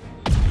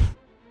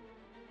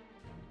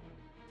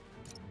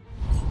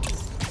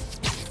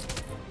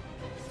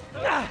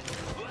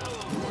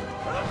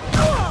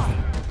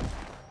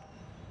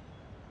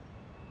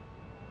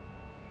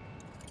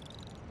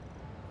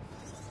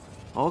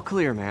 All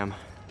clear, ma'am.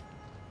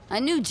 I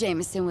knew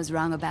Jameson was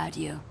wrong about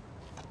you.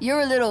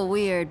 You're a little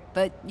weird,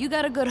 but you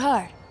got a good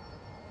heart.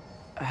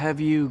 Have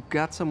you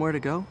got somewhere to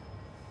go?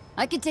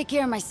 I can take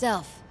care of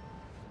myself.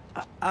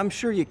 I'm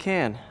sure you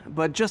can,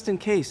 but just in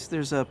case,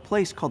 there's a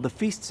place called the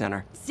Feast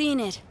Center. Seen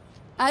it.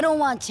 I don't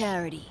want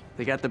charity.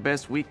 They got the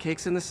best wheat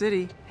cakes in the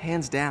city,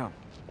 hands down.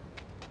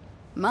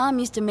 Mom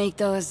used to make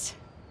those.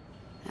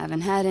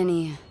 Haven't had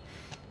any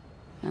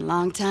in a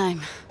long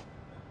time.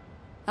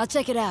 I'll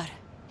check it out.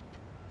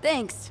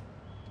 Thanks,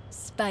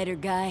 Spider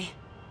Guy.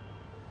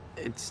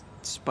 It's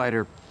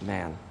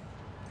Spider-Man.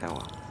 Oh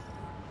well.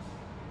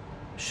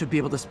 Should be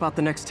able to spot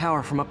the next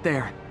tower from up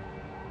there.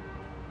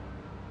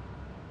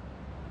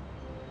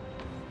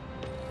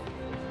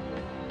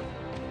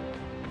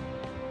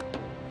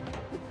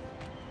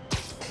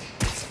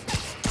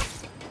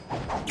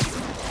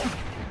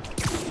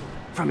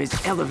 From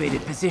his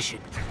elevated position,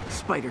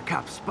 Spider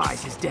Cop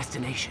spies his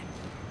destination.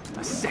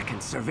 A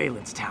second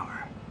surveillance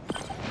tower.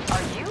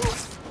 Are you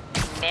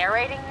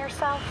narrating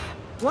yourself?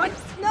 What?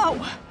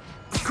 No!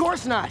 Of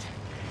course not!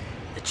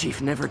 The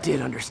Chief never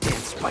did understand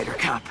Spider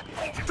Cop.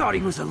 Thought he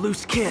was a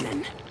loose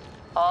cannon.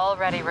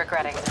 Already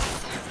regretting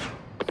this.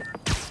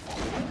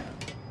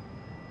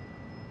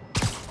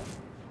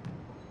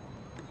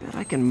 Bet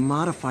I can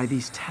modify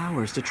these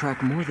towers to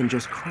track more than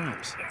just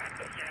crimes.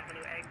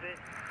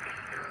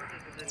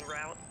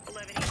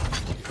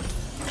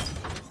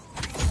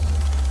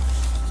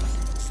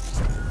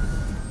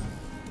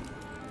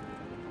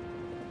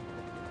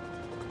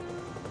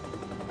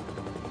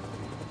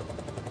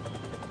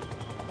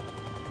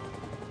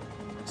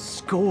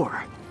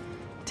 Score.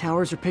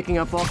 Towers are picking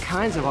up all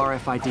kinds of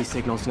RFID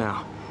signals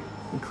now,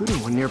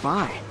 including one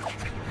nearby.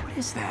 What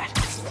is that?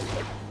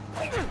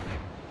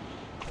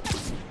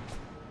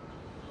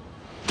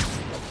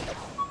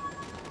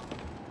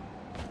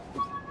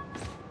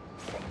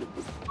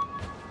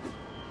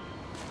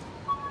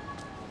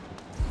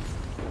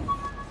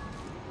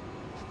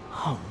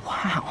 Oh,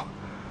 wow.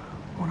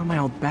 One of my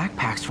old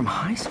backpacks from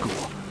high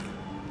school.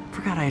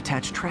 Forgot I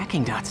attached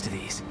tracking dots to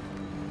these.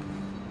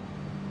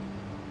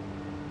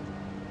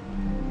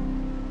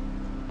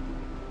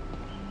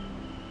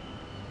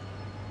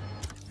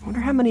 Wonder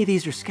how many of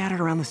these are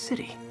scattered around the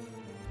city.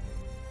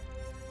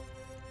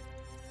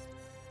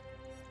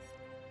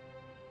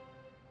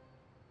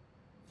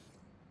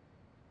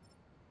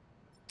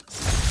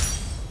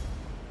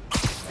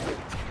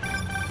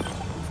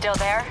 Still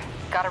there?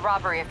 Got a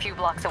robbery a few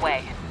blocks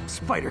away.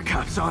 Spider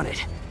Cop's on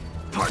it.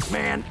 Part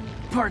man,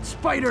 part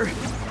spider,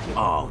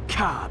 all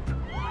cop.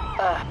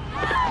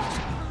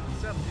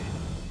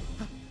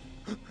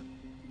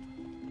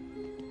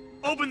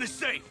 Open the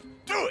safe!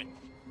 Do it!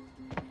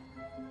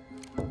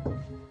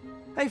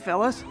 Hey,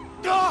 fellas.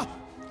 Ah!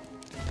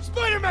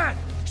 Spider-Man!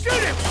 Shoot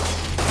him!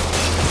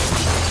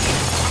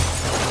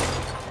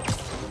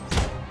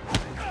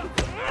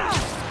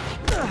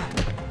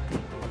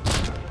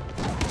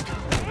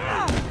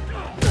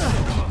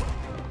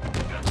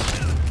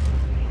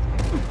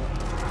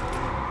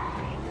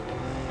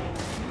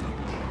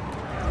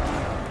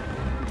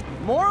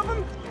 More of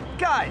them?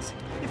 Guys,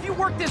 if you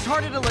worked this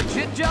hard at a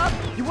legit job,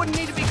 you wouldn't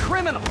need to be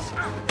criminals.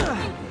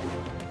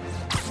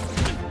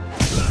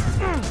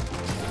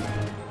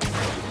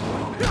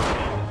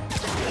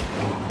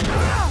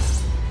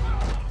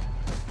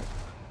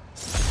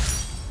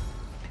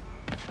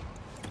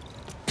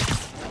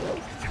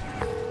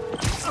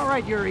 All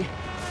right, Yuri.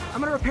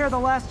 I'm gonna repair the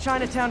last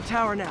Chinatown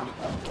tower now.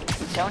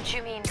 Don't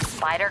you mean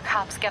Spider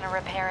Cop's gonna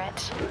repair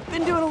it?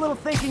 Been doing a little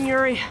thinking,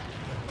 Yuri.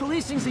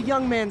 Policing's a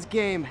young man's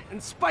game,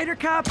 and Spider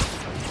Cop,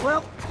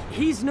 well,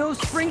 he's no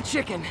spring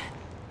chicken.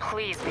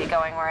 Please be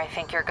going where I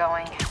think you're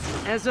going.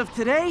 As of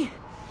today,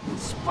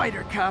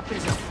 Spider Cop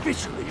is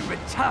officially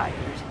retired.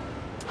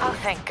 Oh,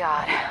 thank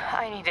God.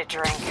 I need a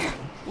drink.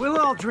 We'll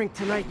all drink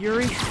tonight,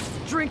 Yuri.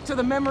 Drink to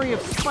the memory of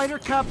Spider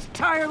Cop's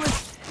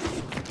tireless...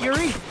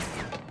 Yuri?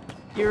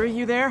 Yuri,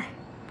 you there?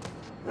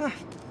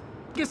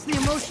 Guess the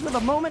emotion of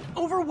the moment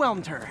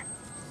overwhelmed her.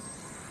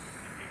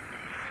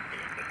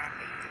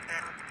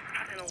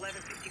 An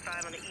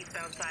 1165 on the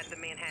eastbound side of the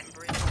Manhattan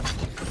Bridge.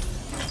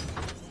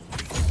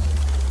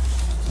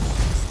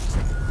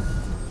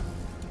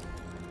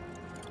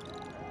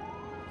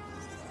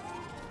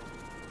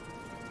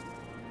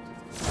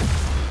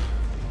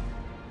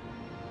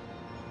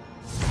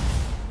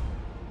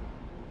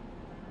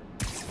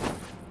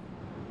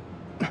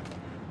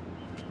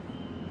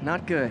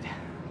 Not good.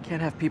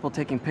 Can't have people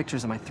taking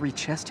pictures of my 3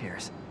 chest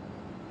hairs.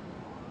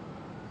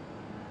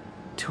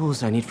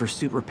 Tools I need for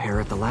suit repair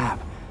at the lab.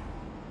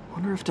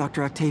 Wonder if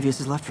Dr.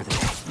 Octavius is left for the day.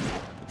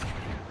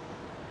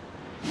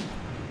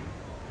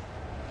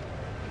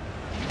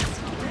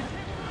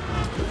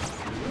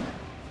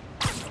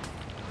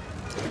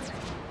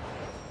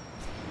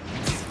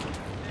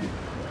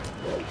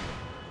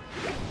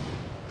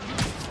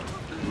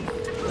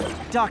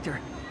 Doctor,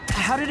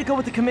 how did it go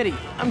with the committee?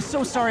 I'm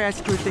so sorry I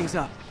screwed things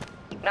up.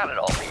 Not at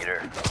all,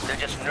 Peter. They're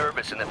just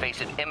nervous in the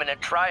face of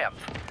imminent triumph.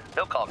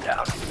 They'll calm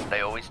down. They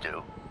always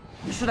do.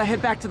 Should I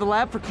head back to the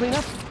lab for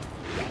cleanup?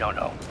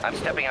 No. I'm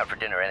stepping out for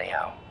dinner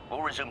anyhow.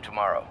 We'll resume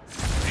tomorrow.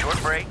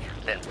 Short break,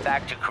 then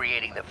back to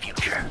creating the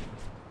future.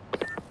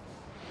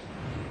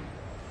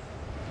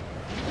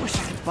 Wish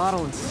I could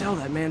bottle and sell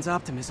that man's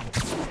optimism.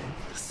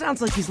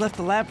 Sounds like he's left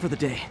the lab for the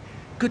day.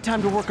 Good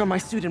time to work on my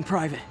suit in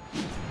private.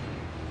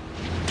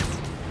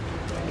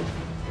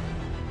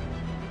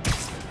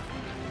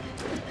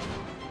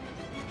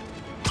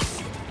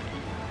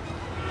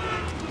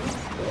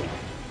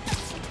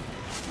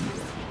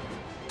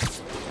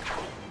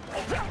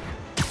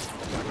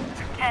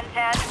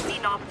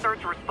 Need officers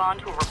to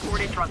respond to a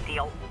reported drug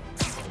deal.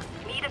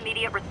 Need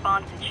immediate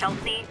response in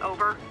Chelsea,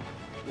 over.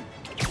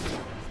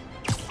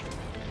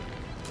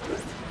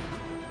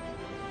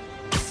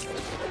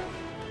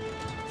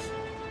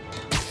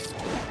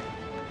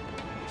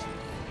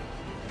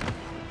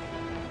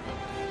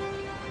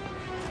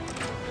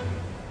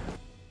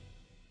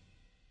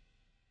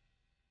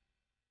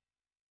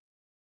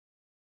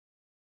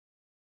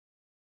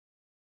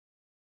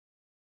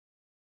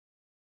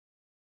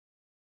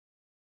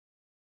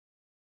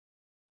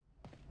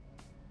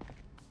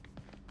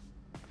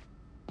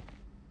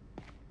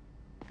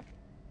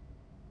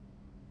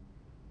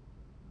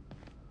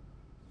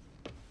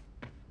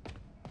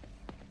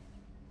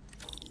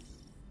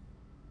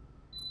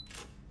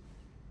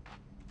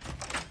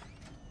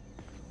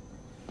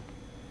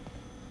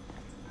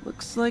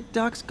 Looks like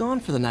Doc's gone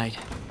for the night.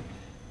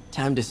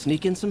 Time to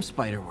sneak in some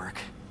spider work.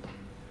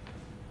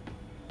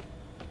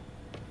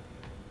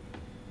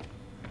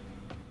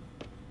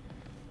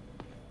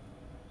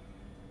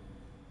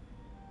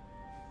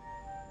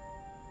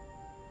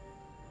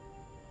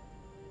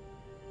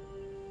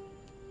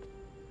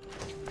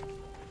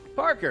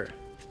 Parker!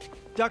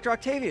 Dr.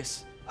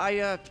 Octavius,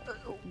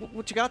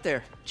 what you got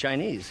there?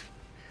 Chinese.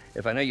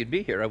 If I know you'd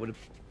be here, I would have...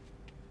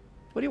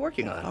 What are you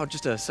working on? Oh,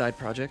 just a side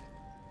project.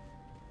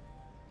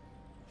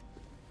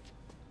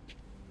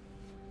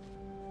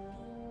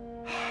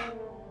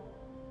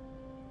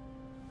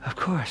 Of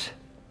course.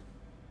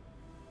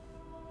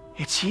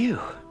 It's you.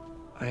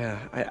 I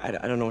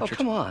don't know what you're... Oh,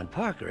 come on,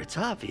 Parker, it's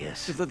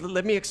obvious.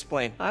 Let me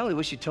explain. I only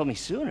wish you'd told me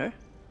sooner.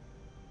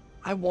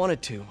 I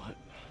wanted to,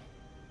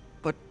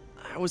 but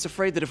I was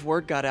afraid that if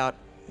word got out,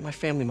 my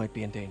family might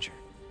be in danger.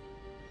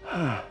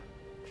 Huh.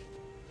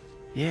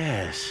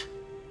 Yes.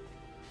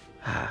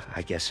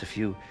 I guess if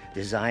you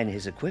design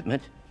his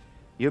equipment,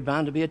 you're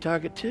bound to be a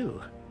target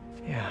too.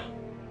 Yeah.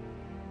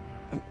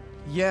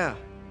 Yeah.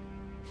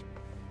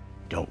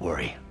 Don't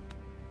worry.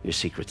 Your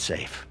secret's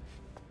safe.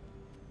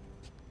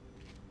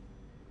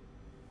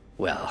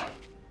 Well,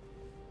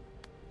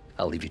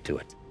 I'll leave you to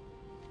it.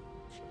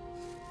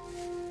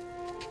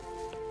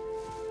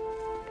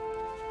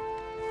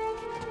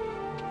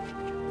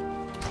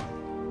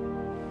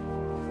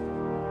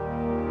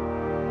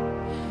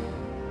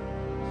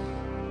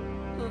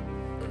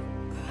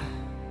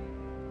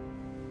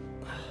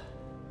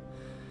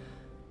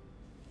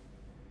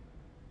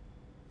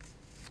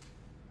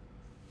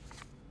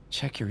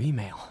 Check your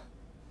email.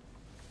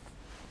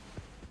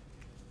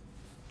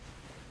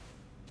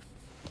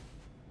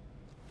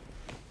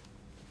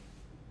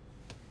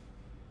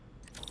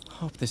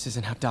 Hope this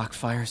isn't how Doc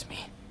fires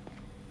me.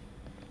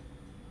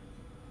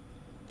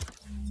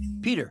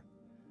 Peter,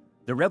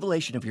 the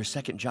revelation of your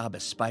second job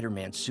as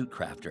Spider-Man suit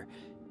crafter,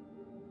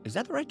 is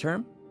that the right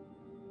term?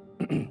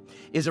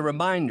 Is a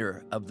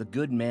reminder of the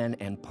good man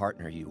and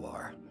partner you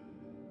are.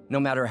 No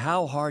matter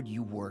how hard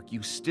you work,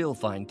 you still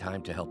find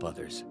time to help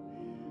others.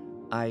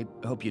 I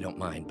hope you don't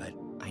mind, but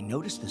I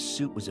noticed the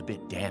suit was a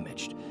bit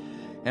damaged,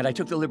 and I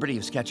took the liberty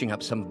of sketching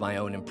up some of my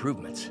own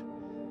improvements.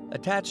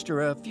 Attached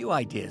are a few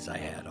ideas I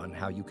had on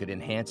how you could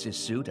enhance his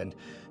suit and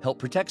help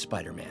protect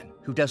Spider-Man,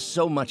 who does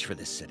so much for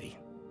this city.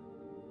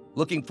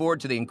 Looking forward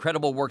to the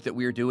incredible work that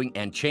we are doing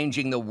and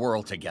changing the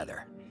world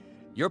together.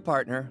 Your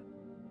partner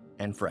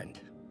and friend,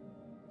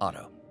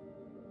 Otto.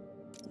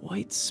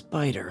 White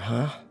Spider,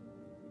 huh?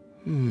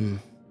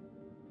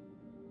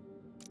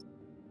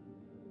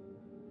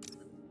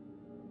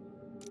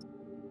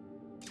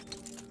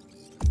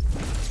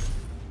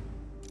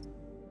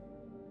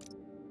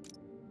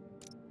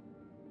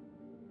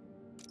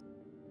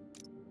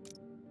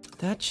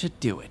 That should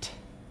do it.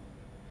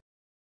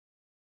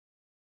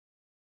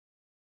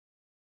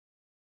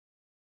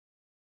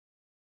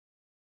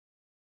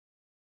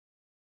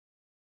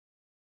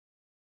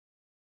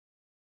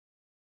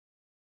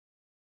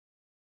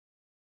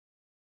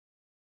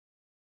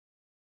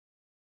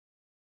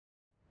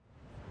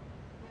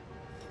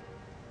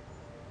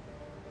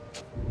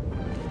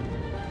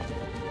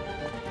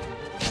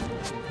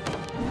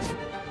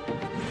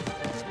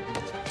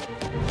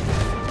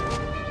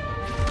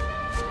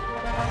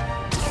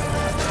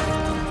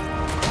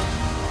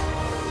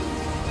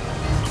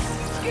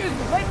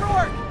 Late for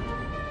work!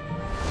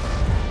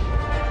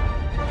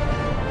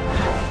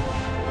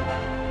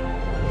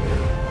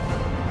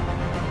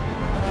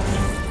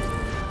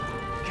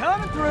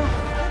 Coming through!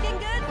 Looking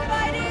good,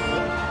 Spidey!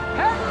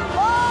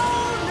 Hello,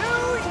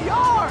 New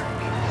York!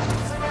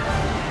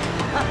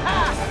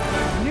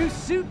 Haha! New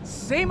suit,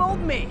 same old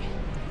me.